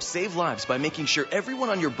can help save lives by making sure everyone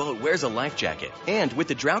on your boat wears a life jacket. And with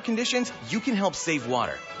the drought conditions, you can help save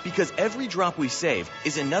water. Because every drop we save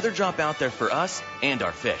is another drop out there for us and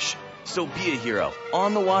our fish. So be a hero,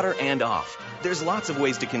 on the water and off. There's lots of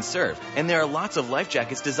ways to conserve, and there are lots of life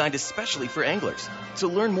jackets designed especially for anglers. To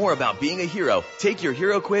learn more about being a hero, take your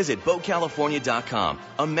hero quiz at BoatCalifornia.com.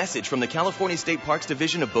 A message from the California State Parks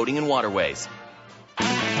Division of Boating and Waterways.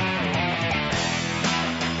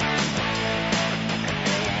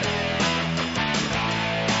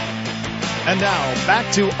 And now,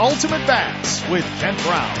 back to Ultimate Bass with Kent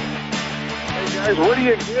Brown. Hey guys, what do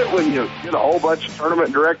you get when you get a whole bunch of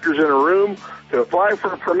tournament directors in a room to apply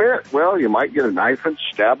for a permit? Well, you might get a knifing,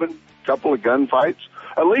 stabbing, a couple of gunfights,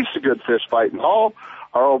 at least a good fist fight and all.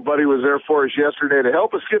 Our old buddy was there for us yesterday to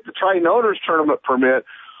help us get the Triton Owners Tournament permit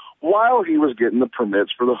while he was getting the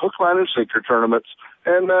permits for the hook, line, and sinker tournaments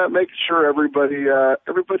and making sure everybody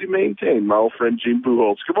maintained. My old friend Gene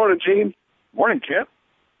Bucholz. Good morning, Gene. Morning, Kent.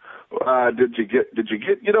 Did you get,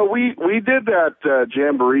 we did that,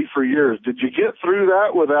 jamboree for years. Did you get through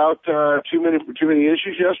that without, too many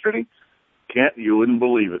issues yesterday? Kent, you wouldn't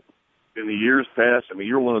believe it. In the years past, I mean,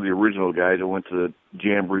 you're one of the original guys that went to the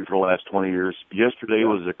jamboree for the last 20 years. Yesterday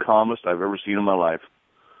was the calmest I've ever seen in my life.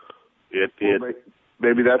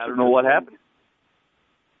 Maybe that's, I don't know what happened.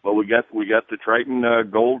 Well, we got the Triton,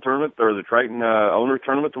 Gold tournament, or the Triton, Owners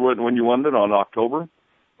tournament when you won it on October.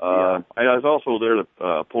 I was also there to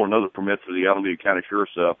pull another permit for the Alameda County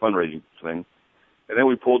Sheriff's fundraising thing. And then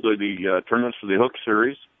we pulled the tournaments for the Hook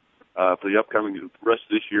Series for the upcoming rest of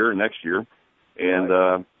this year and next year. And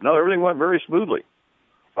no, everything went very smoothly.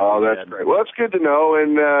 Oh, that's great. Well, that's good to know.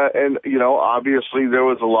 And you know, obviously there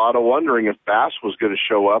was a lot of wondering if Bass was going to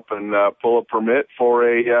show up and pull a permit for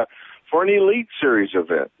an Elite Series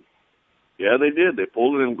event. Yeah, they did. They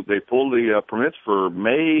pulled it in. They pulled the permits for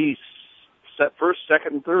May 1st,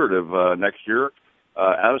 2nd, and 3rd of next year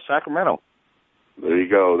out of Sacramento. There you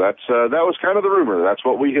go. That was kind of the rumor. That's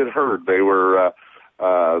what we had heard. They were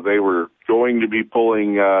going to be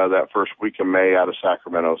pulling that first week of May out of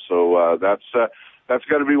Sacramento. So that's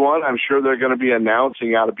going to be one. I'm sure they're going to be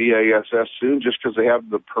announcing out of BASS soon. Just because they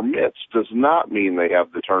have the permits does not mean they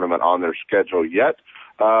have the tournament on their schedule yet.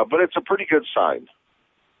 But it's a pretty good sign.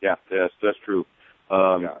 Yeah, that's true.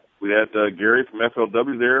 We had Gary from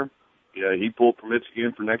FLW there. Yeah, he pulled permits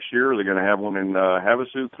again for next year. They're going to have one in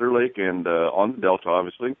Havasu, Clear Lake, and on the Delta,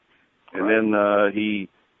 obviously. And then he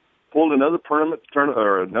pulled another permit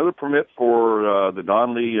for the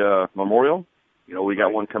Donley Memorial. You know, we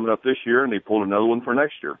got one coming up this year, and they pulled another one for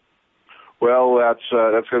next year. Well, that's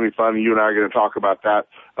going to be fun. You and I are going to talk about that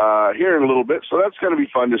here in a little bit. So that's going to be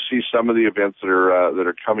fun to see some of the events that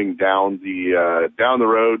are coming down the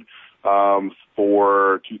road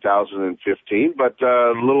for 2015. But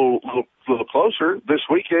a little closer this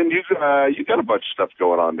weekend, you got a bunch of stuff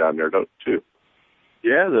going on down there, don't you? Too?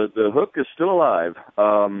 Yeah, the hook is still alive.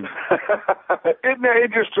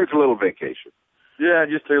 It just took a little vacation. Yeah,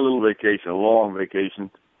 just took a little vacation, a long vacation,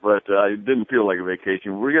 but it didn't feel like a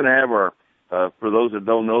vacation. We're going to have our For those that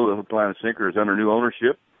don't know, the Hook, Line, and Sinker is under new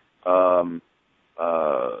ownership. Long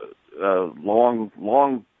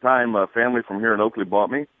time family from here in Oakley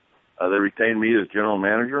bought me. They retained me as general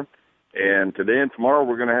manager. And today and tomorrow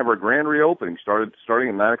we're going to have our grand reopening starting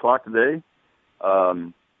at 9 o'clock today.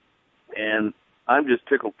 And I'm just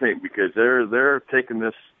tickled pink because they're taking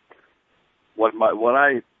this, what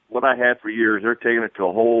I had for years, they're taking it to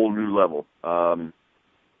a whole new level.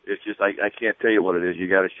 It's just, I can't tell you what it is. You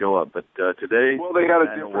got to show up. But today, well,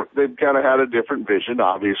 they've kind of had a different vision,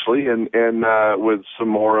 obviously, and with some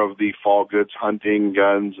more of the fall goods, hunting,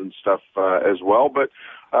 guns, and stuff as well. But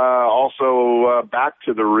also back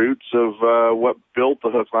to the roots of what built the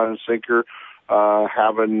Hook, Line, and Sinker,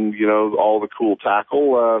 having all the cool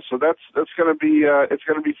tackle. So that's going to be it's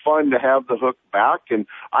going to be fun to have the Hook back. And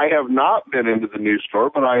I have not been into the new store,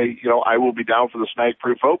 but I will be down for the Snag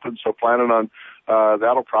Proof Open. So planning on.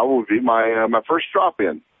 That'll probably be my first drop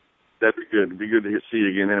in. That'd be good. It'd be good to see you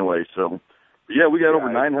again anyway. So, but yeah, we got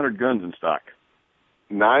over 900 guns in stock.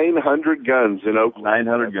 900 guns in Oakland.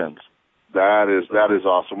 900 guns. That is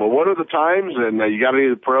awesome. Well, what are the times? And you got any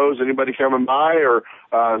of the pros? Anybody coming by, or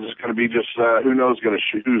is this going to be just who knows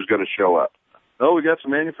who's going to show up? Oh, we got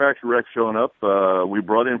some manufacturer recs showing up. We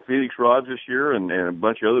brought in Phoenix rods this year and a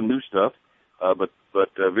bunch of other new stuff. But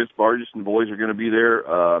Vince Barges and boys are going to be there.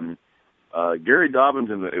 Gary Dobbins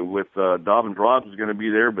with Dobbins Rods is going to be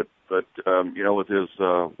there, but with his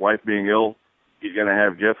wife being ill, he's going to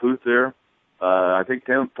have Jeff Huth there. I think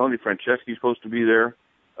Tony Franceschi's supposed to be there.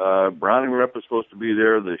 Browning rep is supposed to be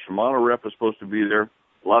there. The Shimano rep is supposed to be there.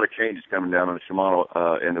 A lot of changes coming down on the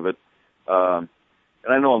Shimano end of it. And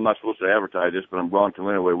I know I'm not supposed to advertise this, but I'm going to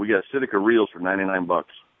anyway. We got Sitka reels for $99.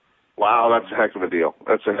 Wow, that's a heck of a deal.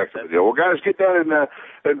 Well, guys, get down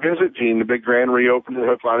and visit Gene, the big grand reopen of the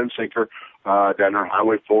Hook, Line, and Sinker down on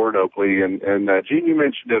Highway 4 in Oakley. And Gene, you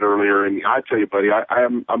mentioned it earlier, and I tell you, buddy,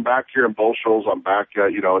 I'm back here in Bucholz. I'm back,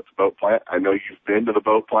 at the boat plant. I know you've been to the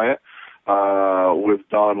boat plant with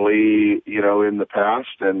Don Lee, in the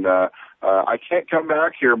past, and I can't come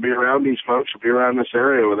back here and be around these folks or be around this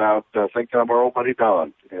area without thinking of our old buddy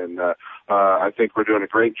Don. And I think we're doing a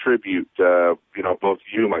great tribute, both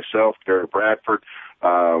you, myself, Gary Bradford,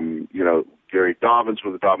 Gary Dobbins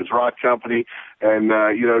with the Dobbins Rod Company. And,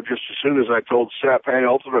 just as soon as I told Sepp, hey,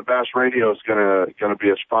 Ultimate Bass Radio is gonna be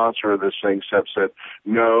a sponsor of this thing, Sepp said,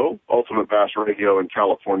 no, Ultimate Bass Radio and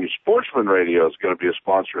California Sportsman Radio is going to be a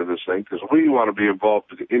sponsor of this thing because we want to be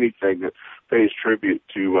involved in anything that pays tribute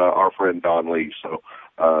to our friend Don Lee. So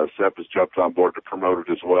Sepp has jumped on board to promote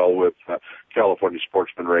it as well with California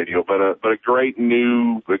Sportsman Radio. But a great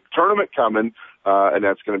new tournament coming, and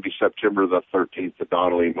that's going to be September the 13th, the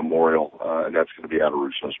Don Lee Memorial, and that's going to be out of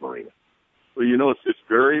Russo's Marina. Well, it's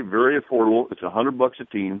very, very affordable. It's $100 a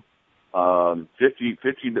team. 50%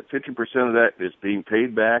 of that is being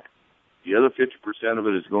paid back. The other 50% of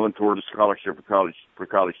it is going toward a scholarship for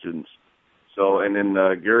college students. So, and then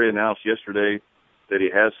Gary announced yesterday that he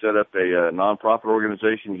has set up a nonprofit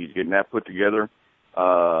organization. He's getting that put together.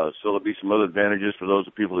 So there'll be some other advantages for those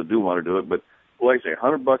people that do want to do it. But like I say,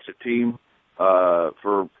 $100 a team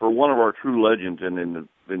for one of our true legends in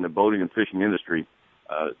the boating and fishing industry.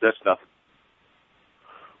 That's nothing.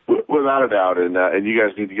 Without a doubt, and you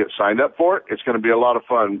guys need to get signed up for it. It's going to be a lot of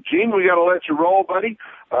fun. Gene, we got to let you roll, buddy.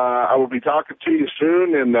 I will be talking to you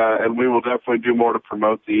soon, and we will definitely do more to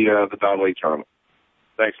promote the Don Lee tournament.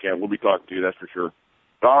 Thanks, Cam. We'll be talking to you, that's for sure.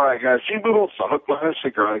 All right, guys. Gene Bucholz, Hook, Line, and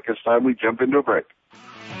Sinker. I think it's time we jump into a break.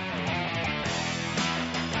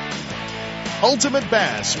 Ultimate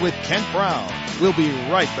Bass with Kent Brown. We'll be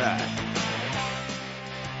right back.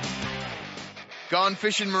 Gone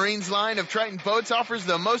Fishing Marine's line of Triton boats offers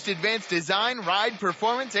the most advanced design, ride,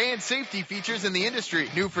 performance, and safety features in the industry.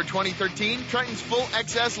 New for 2013, Triton's full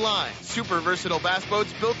XS line. Super versatile bass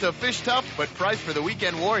boats built to fish tough, but priced for the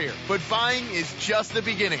weekend warrior. But buying is just the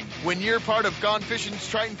beginning. When you're part of Gone Fishing's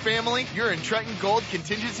Triton family, you're in Triton Gold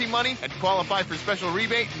contingency money and qualify for special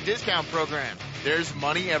rebate and discount programs. There's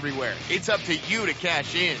money everywhere. It's up to you to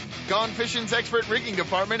cash in. Gone Fishing's expert rigging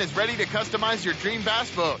department is ready to customize your dream bass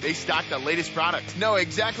boat. They stock the latest products, know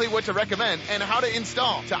exactly what to recommend and how to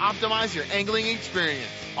install to optimize your angling experience.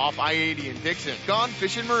 Off I-80 in Dixon, Gone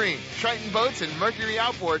Fishing Marine, Triton Boats, and Mercury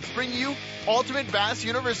Outboards bring you Ultimate Bass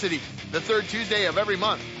University, the third Tuesday of every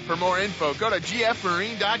month. For more info, go to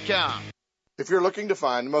gfmarine.com. If you're looking to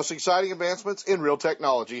find the most exciting advancements in reel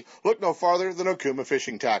technology, look no farther than Okuma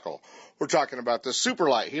Fishing Tackle. We're talking about the super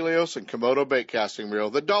light Helios and Komodo bait casting reel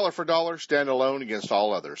that dollar for dollar stand alone against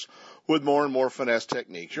all others. With more and more finesse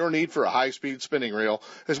techniques, your need for a high-speed spinning reel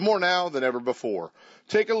is more now than ever before.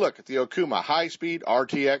 Take a look at the Okuma High-Speed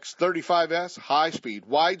RTX 35S High-Speed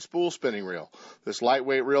Wide Spool Spinning Reel. This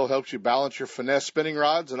lightweight reel helps you balance your finesse spinning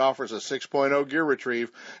rods and offers a 6.0 gear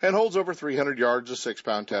retrieve and holds over 300 yards of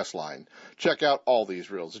 6-pound test line. Check out all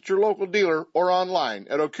these reels at your local dealer or online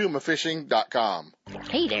at okumafishing.com.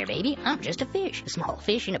 Hey there, baby. I'm just a fish. A small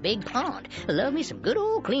fish in a big pond. Love me some good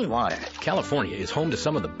old clean water. California is home to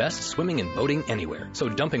some of the best swimming and boating anywhere. So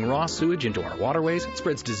dumping raw sewage into our waterways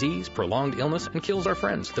spreads disease, prolonged illness, and kills our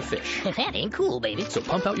friends, the fish. That ain't cool, baby. So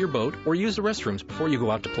pump out your boat or use the restrooms before you go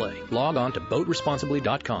out to play. Log on to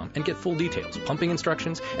boatresponsibly.com and get full details, pumping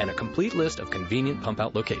instructions, and a complete list of convenient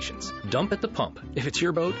pump-out locations. Dump at the pump. If it's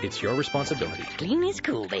your boat, it's your responsibility. Clean is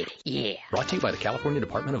cool, baby. Yeah. Brought to you by the California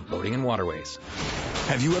Department of Boating and Waterways.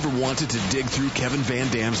 Have you ever wanted to dig through Kevin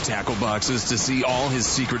Van Dam's tackle boxes to see all his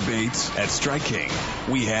secret baits? At Strike King,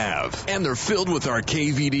 we have. And they're filled with our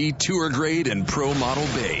KVD, tour grade, and pro model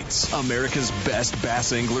baits. America's best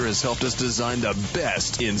bass angler has helped us design the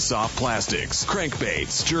best in soft plastics,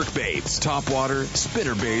 crankbaits, jerk baits, topwater,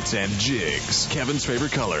 spinner baits, and jigs. Kevin's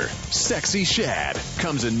favorite color, sexy shad,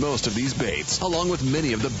 comes in most of these baits, along with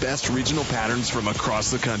many of the best regional patterns from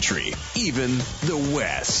across the country, even the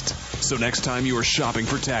West. So next time you are shopping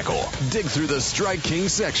for tackle, dig through the Strike King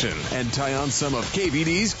section and tie on some of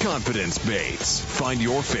KVD's confidence baits. Find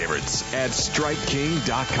your favorites at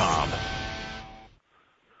StrikeKing.com.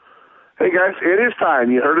 Hey guys, it is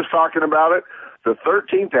time. You heard us talking about it. The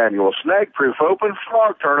 13th annual Snag Proof Open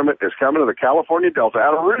Frog Tournament is coming to the California Delta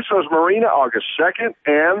out of Russo's Marina August 2nd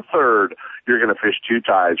and 3rd. You're going to fish two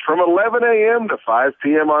tides from 11 a.m. to 5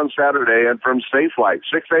 p.m. on Saturday and from Safe Light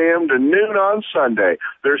 6 a.m. to noon on Sunday.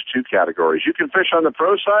 There's two categories. You can fish on the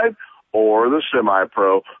pro side or the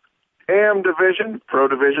semi-pro. AM division, pro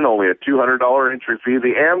division, only a $200 entry fee.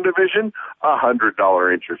 The AM division,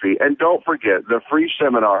 $100 entry fee. And don't forget the free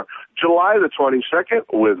seminar, July the 22nd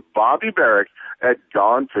with Bobby Barrick at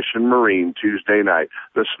Gone Fishing Marine Tuesday night.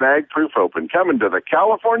 The Snag Proof Open coming to the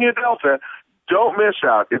California Delta. Don't miss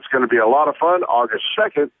out. It's going to be a lot of fun August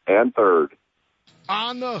 2nd and 3rd.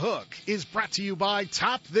 On the Hook is brought to you by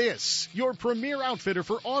Top This, your premier outfitter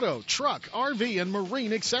for auto, truck, RV, and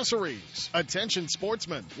marine accessories. Attention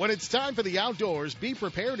sportsmen, when it's time for the outdoors, be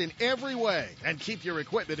prepared in every way and keep your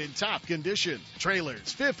equipment in top condition.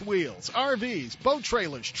 Trailers, fifth wheels, RVs, boat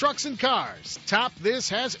trailers, trucks, and cars. Top This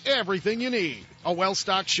has everything you need. A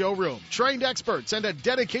well-stocked showroom, trained experts, and a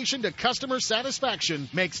dedication to customer satisfaction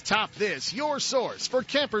makes Top This your source for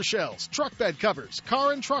camper shells, truck bed covers,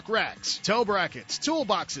 car and truck racks, tow brackets,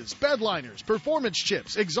 toolboxes, bed liners, performance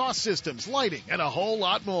chips, exhaust systems, lighting, and a whole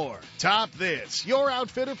lot more. Top This, your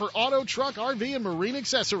outfitter for auto, truck, RV, and marine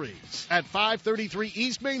accessories at 533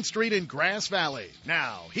 East Main Street in Grass Valley.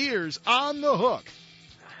 Now, here's On the Hook.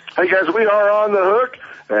 Hey guys, we are on the hook,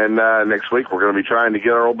 and next week we're going to be trying to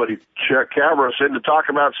get our old buddy Chuck Cavros in to talk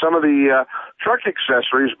about some of the truck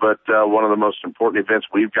accessories, but one of the most important events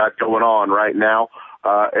we've got going on right now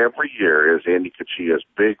every year is Andy Cachia's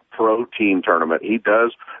big pro team tournament. He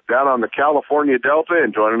does down on the California Delta,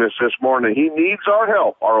 and joining us this morning, he needs our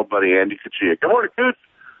help, our old buddy Andy Cachia. Good morning, Coot.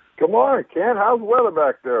 Good morning, Ken. How's the weather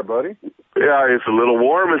back there, buddy? Yeah, it's a little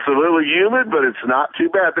warm. It's a little humid, but it's not too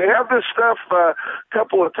bad. They have this stuff a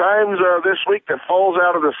couple of times this week that falls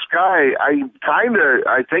out of the sky.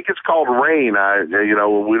 I think it's called rain.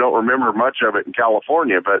 We don't remember much of it in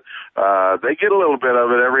California, but they get a little bit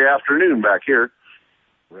of it every afternoon back here.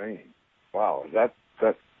 Rain. Wow, that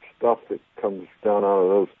stuff that comes down out of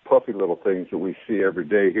those puffy little things that we see every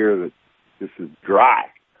day here that this is dry.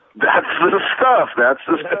 That's the stuff. That's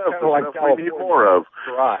the stuff we need more of.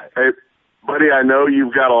 Dry. Hey, buddy, I know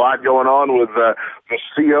you've got a lot going on with the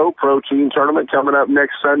CO Protein Tournament coming up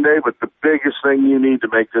next Sunday, but the biggest thing you need to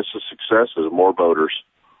make this a success is more boaters.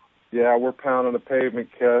 Yeah, we're pounding the pavement,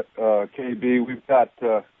 KB. We've got,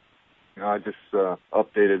 I just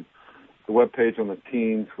updated the webpage on the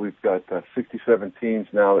teams. We've got 67 teams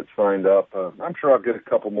now that signed up. I'm sure I'll get a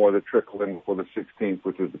couple more that trickle in before the 16th,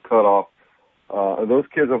 which is the cutoff. Those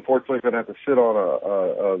kids, unfortunately, are going to have to sit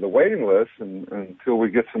on the waiting list until we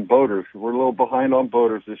get some boaters. We're a little behind on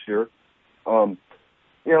boaters this year. And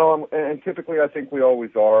typically I think we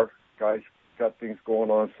always are. Guys got things going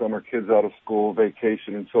on, summer, kids out of school,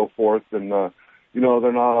 vacation, and so forth. And,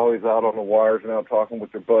 they're not always out on the wires and out talking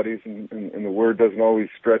with their buddies, and the word doesn't always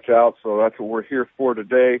stretch out. So that's what we're here for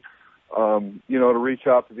today, to reach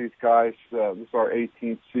out to these guys. This is our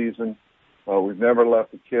 18th season. We've never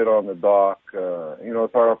left a kid on the dock.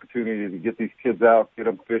 It's our opportunity to get these kids out, get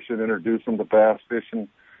them fishing, introduce them to bass fishing.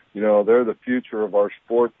 They're the future of our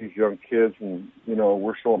sport, these young kids, and,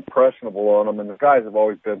 we're so impressionable on them, and the guys have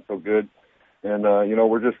always been so good. And,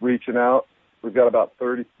 we're just reaching out. We've got about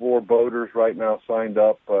 34 boaters right now signed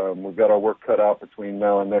up. We've got our work cut out between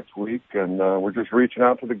now and next week, and we're just reaching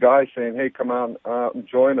out to the guys saying, hey, come out and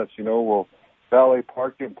join us. We'll valet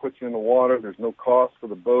park you and put you in the water. There's no cost for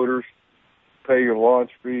the boaters. Pay your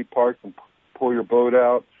launch fee, park and pull your boat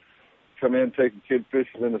out. Come in, take a kid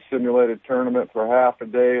fishing in a simulated tournament for half a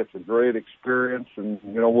day. It's a great experience, and,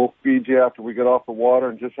 we'll feed you after we get off the water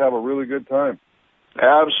and just have a really good time.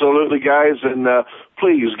 Absolutely, guys, and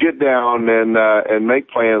please get down and make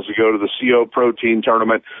plans to go to the CO Protein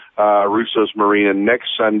Tournament, Russo's Marina,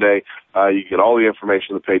 next Sunday. You get all the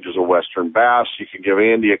information on the pages of Western Bass. You can give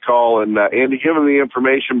Andy a call, and Andy, give him the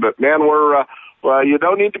information. But, man, you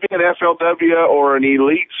don't need to be an FLW or an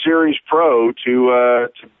Elite Series pro to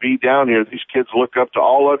be down here. These kids look up to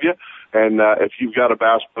all of you, and if you've got a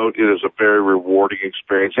bass boat, it is a very rewarding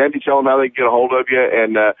experience. Andy, tell them how they can get a hold of you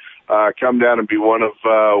and come down and be one of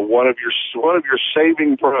your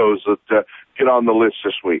saving pros that get on the list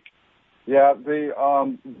this week. Yeah,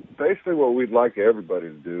 basically what we'd like everybody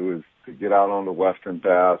to do is to get out on the Western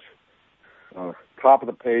Bass. Top of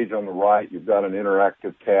the page on the right, you've got an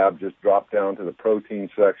interactive tab. Just drop down to the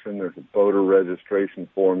protein section. There's a boater registration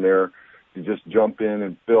form there. You just jump in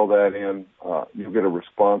and fill that in. You'll get a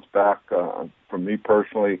response back from me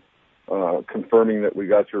personally confirming that we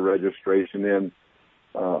got your registration in.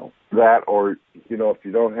 That, or, if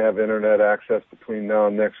you don't have internet access between now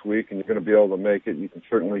and next week and you're going to be able to make it, you can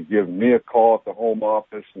certainly give me a call at the home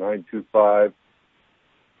office,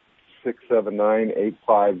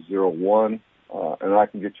 925-679-8501. And I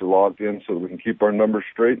can get you logged in so that we can keep our numbers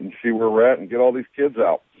straight and see where we're at and get all these kids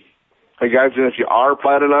out. Hey, guys, and if you are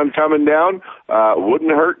planning on coming down,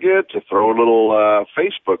 wouldn't hurt you to throw a little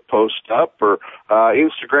Facebook post up or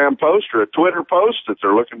Instagram post or a Twitter post if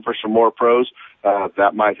they're looking for some more pros.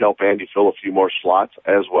 That might help Andy fill a few more slots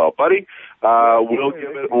as well. Buddy, we'll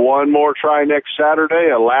give it one more try next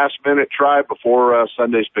Saturday, a last-minute try before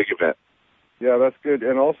Sunday's big event. Yeah, that's good.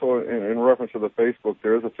 And also, in reference to the Facebook,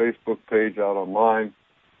 there is a Facebook page out online,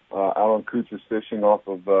 out on Cooch's Fishing off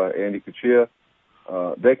of Andy Cuccia.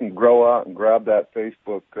 They can grow out and grab that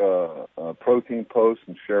Facebook protein post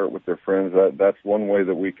and share it with their friends. That's one way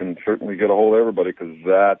that we can certainly get a hold of everybody, because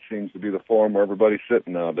that seems to be the forum where everybody's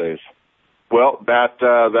sitting nowadays. Well,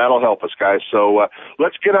 that'll help us, guys. So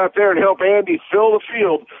let's get out there and help Andy fill the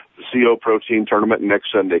field, the CO Protein Tournament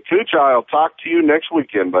next Sunday. Cooch, I'll talk to you next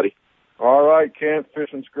weekend, buddy. All right, Kent.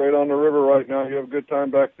 Fishing's great on the river right now. You have a good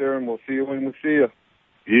time back there, and we'll see you when we see you.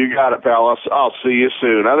 You got it, pal. I'll see you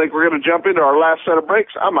soon. I think we're going to jump into our last set of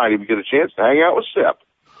breaks. I might even get a chance to hang out with Sep.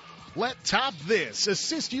 Let Top This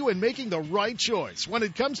assist you in making the right choice when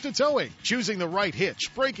it comes to towing. Choosing the right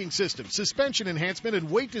hitch, braking system, suspension enhancement, and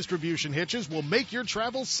weight distribution hitches will make your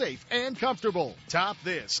travel safe and comfortable. Top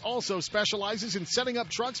This also specializes in setting up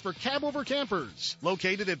trucks for cab-over campers.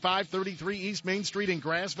 Located at 533 East Main Street in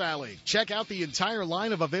Grass Valley. Check out the entire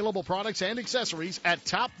line of available products and accessories at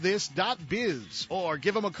topthis.biz or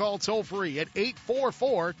give them a call toll-free at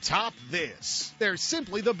 844-TOP-THIS. They're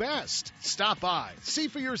simply the best. Stop by, see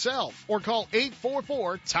for yourself, or call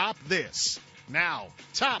 844-TOP-THIS. Now,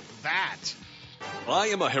 top that. I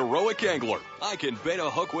am a heroic angler. I can bait a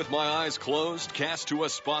hook with my eyes closed, cast to a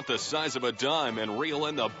spot the size of a dime, and reel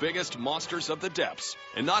in the biggest monsters of the depths.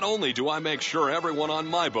 And not only do I make sure everyone on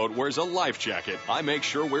my boat wears a life jacket, I make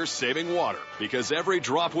sure we're saving water. Because every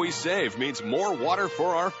drop we save means more water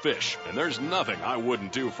for our fish. And there's nothing I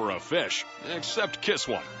wouldn't do for a fish, except kiss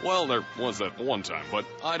one. Well, there was that one time, but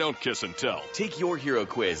I don't kiss and tell. Take your hero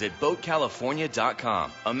quiz at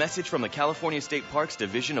BoatCalifornia.com. A message from the California State Parks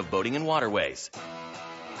Division of Boating and Waterways.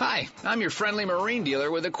 Hi, I'm your friendly marine dealer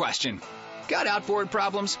with a question. Got outboard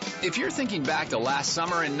problems? If you're thinking back to last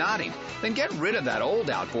summer and nodding, then get rid of that old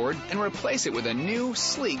outboard and replace it with a new,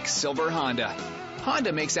 sleek silver Honda.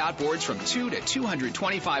 Honda makes outboards from 2 to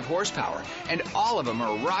 225 horsepower, and all of them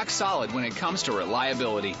are rock solid when it comes to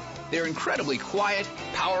reliability. They're incredibly quiet,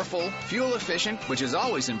 powerful, fuel efficient, which is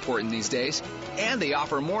always important these days, and they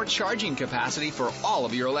offer more charging capacity for all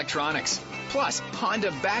of your electronics. Plus,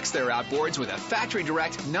 Honda backs their outboards with a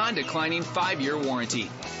factory-direct, non-declining 5-year warranty.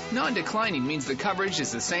 Non-declining means the coverage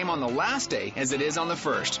is the same on the last day as it is on the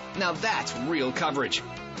first. Now that's real coverage.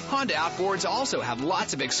 Honda outboards also have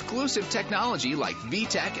lots of exclusive technology like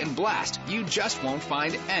VTEC and Blast you just won't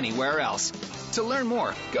find anywhere else. To learn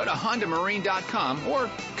more, go to HondaMarine.com or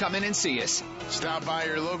come in and see us. Stop by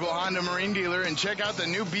your local Honda Marine dealer and check out the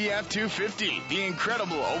new BF250, the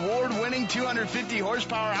incredible award-winning 250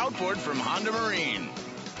 horsepower outboard from Honda Marine.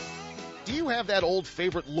 Do you have that old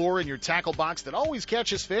favorite lure in your tackle box that always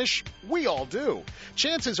catches fish? We all do.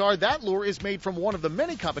 Chances are that lure is made from one of the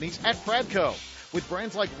many companies at Pradco. With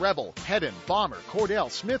brands like Rebel, Hedon, Bomber,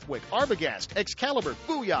 Cordell, Smithwick, Arbogast, Excalibur,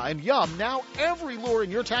 Booyah, and Yum, now every lure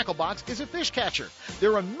in your tackle box is a fish catcher.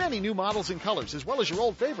 There are many new models and colors, as well as your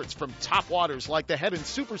old favorites, from top waters like the Hedon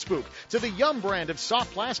Super Spook to the Yum brand of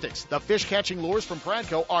soft plastics. The fish-catching lures from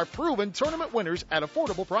Pradco are proven tournament winners at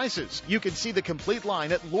affordable prices. You can see the complete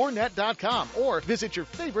line at lurenet.com or visit your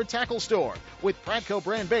favorite tackle store. With Pradco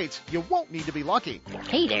brand baits, you won't need to be lucky.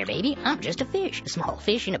 Hey there, baby. I'm just a fish. A small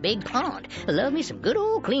fish in a big pond. Love me some good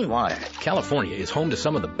old clean water. California is home to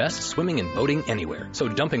some of the best swimming and boating anywhere. So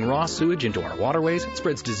dumping raw sewage into our waterways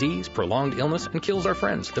spreads disease, prolonged illness, and kills our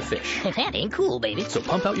friends, the fish. That ain't cool, baby. So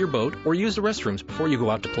pump out your boat or use the restrooms before you go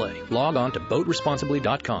out to play. Log on to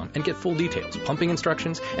boatresponsibly.com and get full details, pumping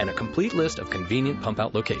instructions, and a complete list of convenient pump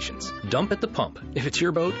out locations. Dump at the pump. If it's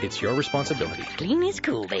your boat, it's your responsibility. Clean is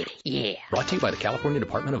cool, baby. Yeah. Brought to you by the California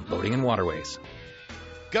Department of Boating and Waterways.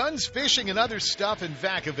 Guns, Fishing, and Other Stuff in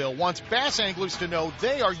Vacaville wants bass anglers to know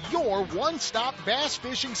they are your one-stop bass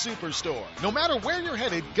fishing superstore. No matter where you're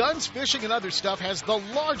headed, Guns, Fishing, and Other Stuff has the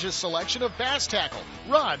largest selection of bass tackle,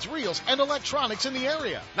 rods, reels, and electronics in the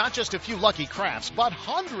area. Not just a few lucky crafts, but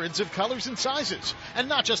hundreds of colors and sizes. And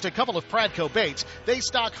not just a couple of Pradco baits, they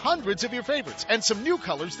stock hundreds of your favorites and some new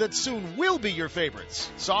colors that soon will be your favorites.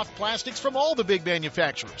 Soft plastics from all the big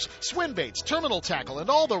manufacturers, swim baits, terminal tackle, and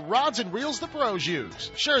all the rods and reels the pros use.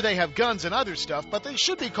 Sure, they have guns and other stuff, but they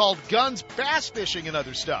should be called Guns, Bass Fishing, and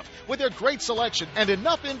Other Stuff. With their great selection and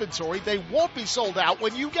enough inventory, they won't be sold out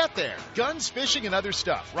when you get there. Guns, Fishing, and Other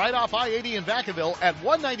Stuff, right off I-80 in Vacaville at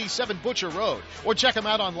 197 Butcher Road. Or check them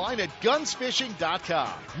out online at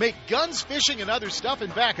gunsfishing.com. Make Guns, Fishing, and Other Stuff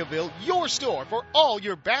in Vacaville your store for all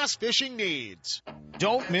your bass fishing needs.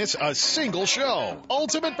 Don't miss a single show.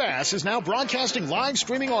 Ultimate Bass is now broadcasting live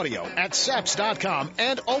streaming audio at seps.com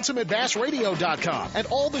and ultimatebassradio.com. And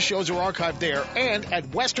all the shows are archived there and at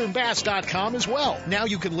westernbass.com as well. Now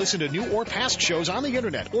you can listen to new or past shows on the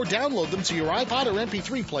internet or download them to your iPod or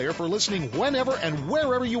MP3 player for listening whenever and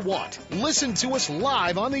wherever you want. Listen to us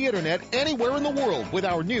live on the internet anywhere in the world with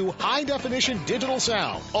our new high-definition digital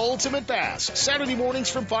sound. Ultimate Bass, Saturday mornings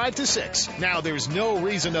from 5 to 6. Now there's no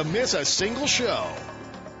reason to miss a single show.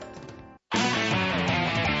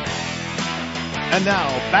 And now,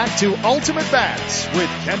 back to Ultimate Bass with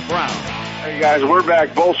Kent Brown. Hey guys, we're back,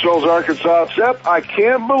 Bucholz, Arkansas. Sep, I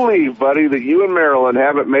can't believe, buddy, that you and Marilyn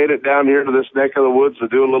haven't made it down here to this neck of the woods to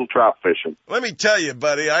do a little trout fishing. Let me tell you,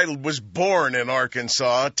 buddy, I was born in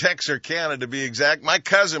Arkansas, Texarkana to be exact. My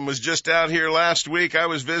cousin was just out here last week. I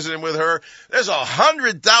was visiting with her. There's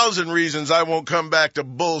 100,000 reasons I won't come back to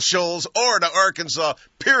Bucholz or to Arkansas,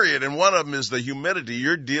 period. And one of them is the humidity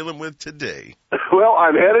you're dealing with today. Well,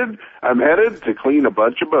 I'm headed to clean a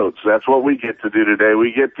bunch of boats. That's what we get to do today.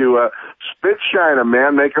 We get to spit shine them,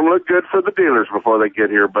 man, make them look good for the dealers before they get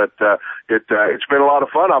here. But it's been a lot of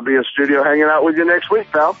fun. I'll be in studio hanging out with you next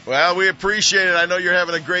week, pal. Well, we appreciate it. I know you're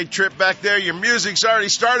having a great trip back there. Your music's already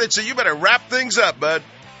started, so you better wrap things up, bud.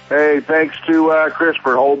 Hey, thanks to Chris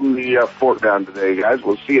for holding the fort down today, guys.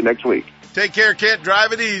 We'll see you next week. Take care, Kent.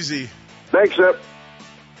 Drive it easy. Thanks, Sep.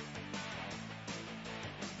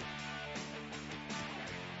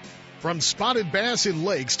 From spotted bass in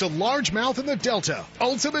lakes to largemouth in the Delta,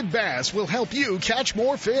 Ultimate Bass will help you catch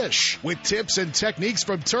more fish. With tips and techniques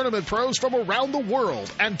from tournament pros from around the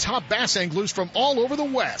world and top bass anglers from all over the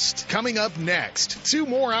West. Coming up next, 2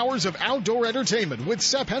 more hours of outdoor entertainment with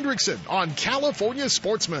Sep Hendrickson on California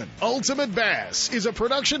Sportsman. Ultimate Bass is a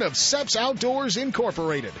production of Sep's Outdoors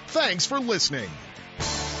Incorporated. Thanks for listening.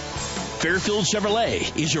 Fairfield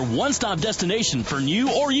Chevrolet is your one-stop destination for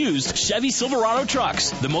new or used Chevy Silverado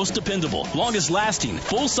trucks. The most dependable, longest-lasting,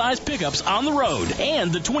 full-size pickups on the road,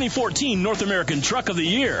 and the 2014 North American Truck of the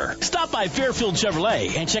Year. Stop by Fairfield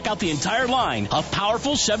Chevrolet and check out the entire line of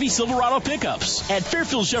powerful Chevy Silverado pickups. At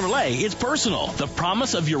Fairfield Chevrolet, it's personal. The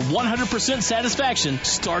promise of your 100% satisfaction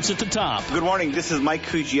starts at the top. Good morning. This is Mike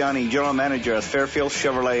Cugiani, General Manager at Fairfield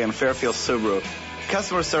Chevrolet and Fairfield Subaru.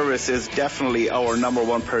 Customer service is definitely our number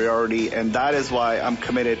one priority, and that is why I'm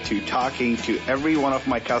committed to talking to every one of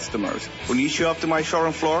my customers. When you show up to my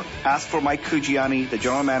showroom floor, ask for Mike Cugiani, the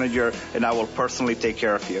General Manager, and I will personally take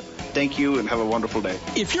care of you. Thank you and have a wonderful day.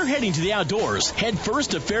 If you're heading to the outdoors, head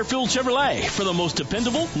first to Fairfield Chevrolet for the most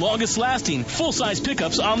dependable, longest-lasting, full-size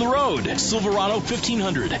pickups on the road. Silverado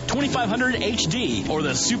 1500, 2500 HD, or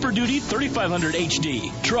the Super Duty 3500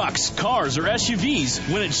 HD. Trucks, cars, or SUVs,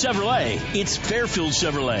 when it's Chevrolet, it's Fairfield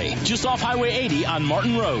Chevrolet, just off Highway 80 on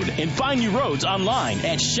Martin Road. And find new roads online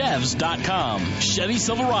at chevs.com. Chevy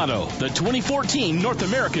Silverado, the 2014 North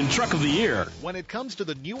American Truck of the Year. When it comes to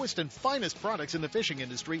the newest and finest products in the fishing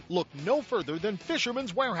industry, look no further than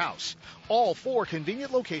Fisherman's Warehouse. All 4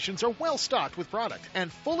 convenient locations are well stocked with product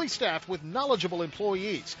and fully staffed with knowledgeable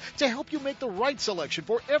employees to help you make the right selection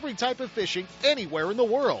for every type of fishing anywhere in the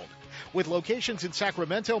world. With locations in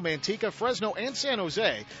Sacramento, Manteca, Fresno, and San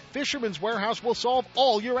Jose, Fisherman's Warehouse will solve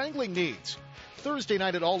all your angling needs. Thursday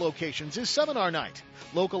night at all locations is seminar night.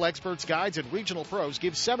 Local experts, guides, and regional pros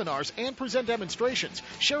give seminars and present demonstrations,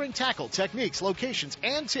 sharing tackle, techniques, locations,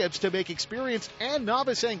 and tips to make experienced and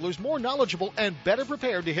novice anglers more knowledgeable and better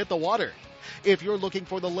prepared to hit the water. If you're looking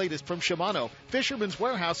for the latest from Shimano, Fisherman's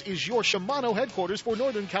Warehouse is your Shimano headquarters for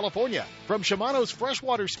Northern California. From Shimano's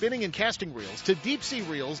freshwater spinning and casting reels to deep-sea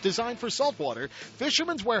reels designed for saltwater,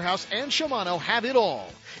 Fisherman's Warehouse and Shimano have it all,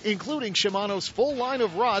 including Shimano's full line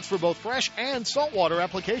of rods for both fresh and saltwater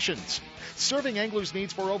applications. Serving anglers'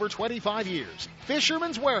 needs for over 25 years,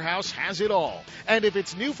 Fisherman's Warehouse has it all. And if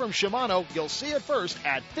it's new from Shimano, you'll see it first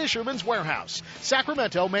at Fisherman's Warehouse,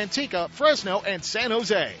 Sacramento, Manteca, Fresno, and San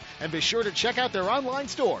Jose. And be sure to check out their online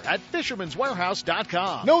store at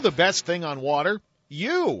fishermanswarehouse.com. Know the best thing on water?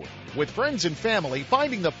 You. With friends and family,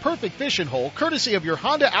 finding the perfect fishing hole courtesy of your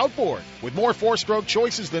Honda Outboard. With more 4-stroke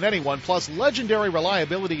choices than anyone, plus legendary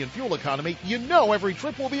reliability and fuel economy, you know every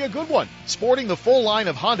trip will be a good one. Sporting the full line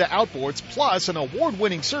of Honda Outboards, plus an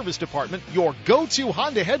award-winning service department, your go-to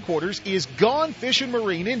Honda headquarters is Gone Fishin'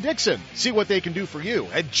 Marine in Dixon. See what they can do for you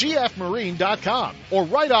at gfmarine.com or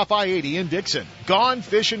right off I-80 in Dixon. Gone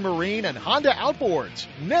Fishin' Marine and Honda Outboards.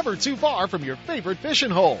 Never too far from your favorite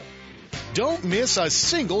fishing hole. Don't miss a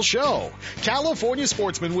single show. California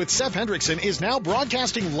Sportsman with Seth Hendrickson is now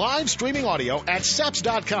broadcasting live streaming audio at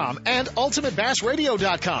seps.com and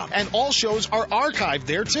ultimatebassradio.com, and all shows are archived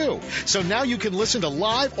there too. So now you can listen to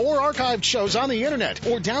live or archived shows on the internet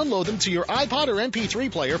or download them to your iPod or MP3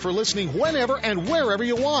 player for listening whenever and wherever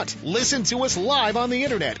you want. Listen to us live on the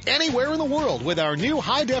internet anywhere in the world with our new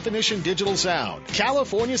high-definition digital sound.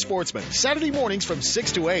 California Sportsman, Saturday mornings from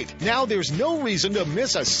 6 to 8. Now there's no reason to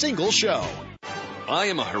miss a single show. I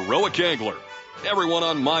am a heroic angler. Everyone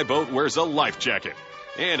on my boat wears a life jacket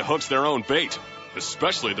and hooks their own bait,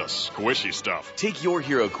 especially the squishy stuff. Take your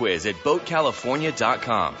hero quiz at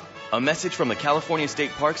BoatCalifornia.com. A message from the California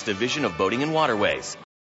State Parks Division of Boating and Waterways.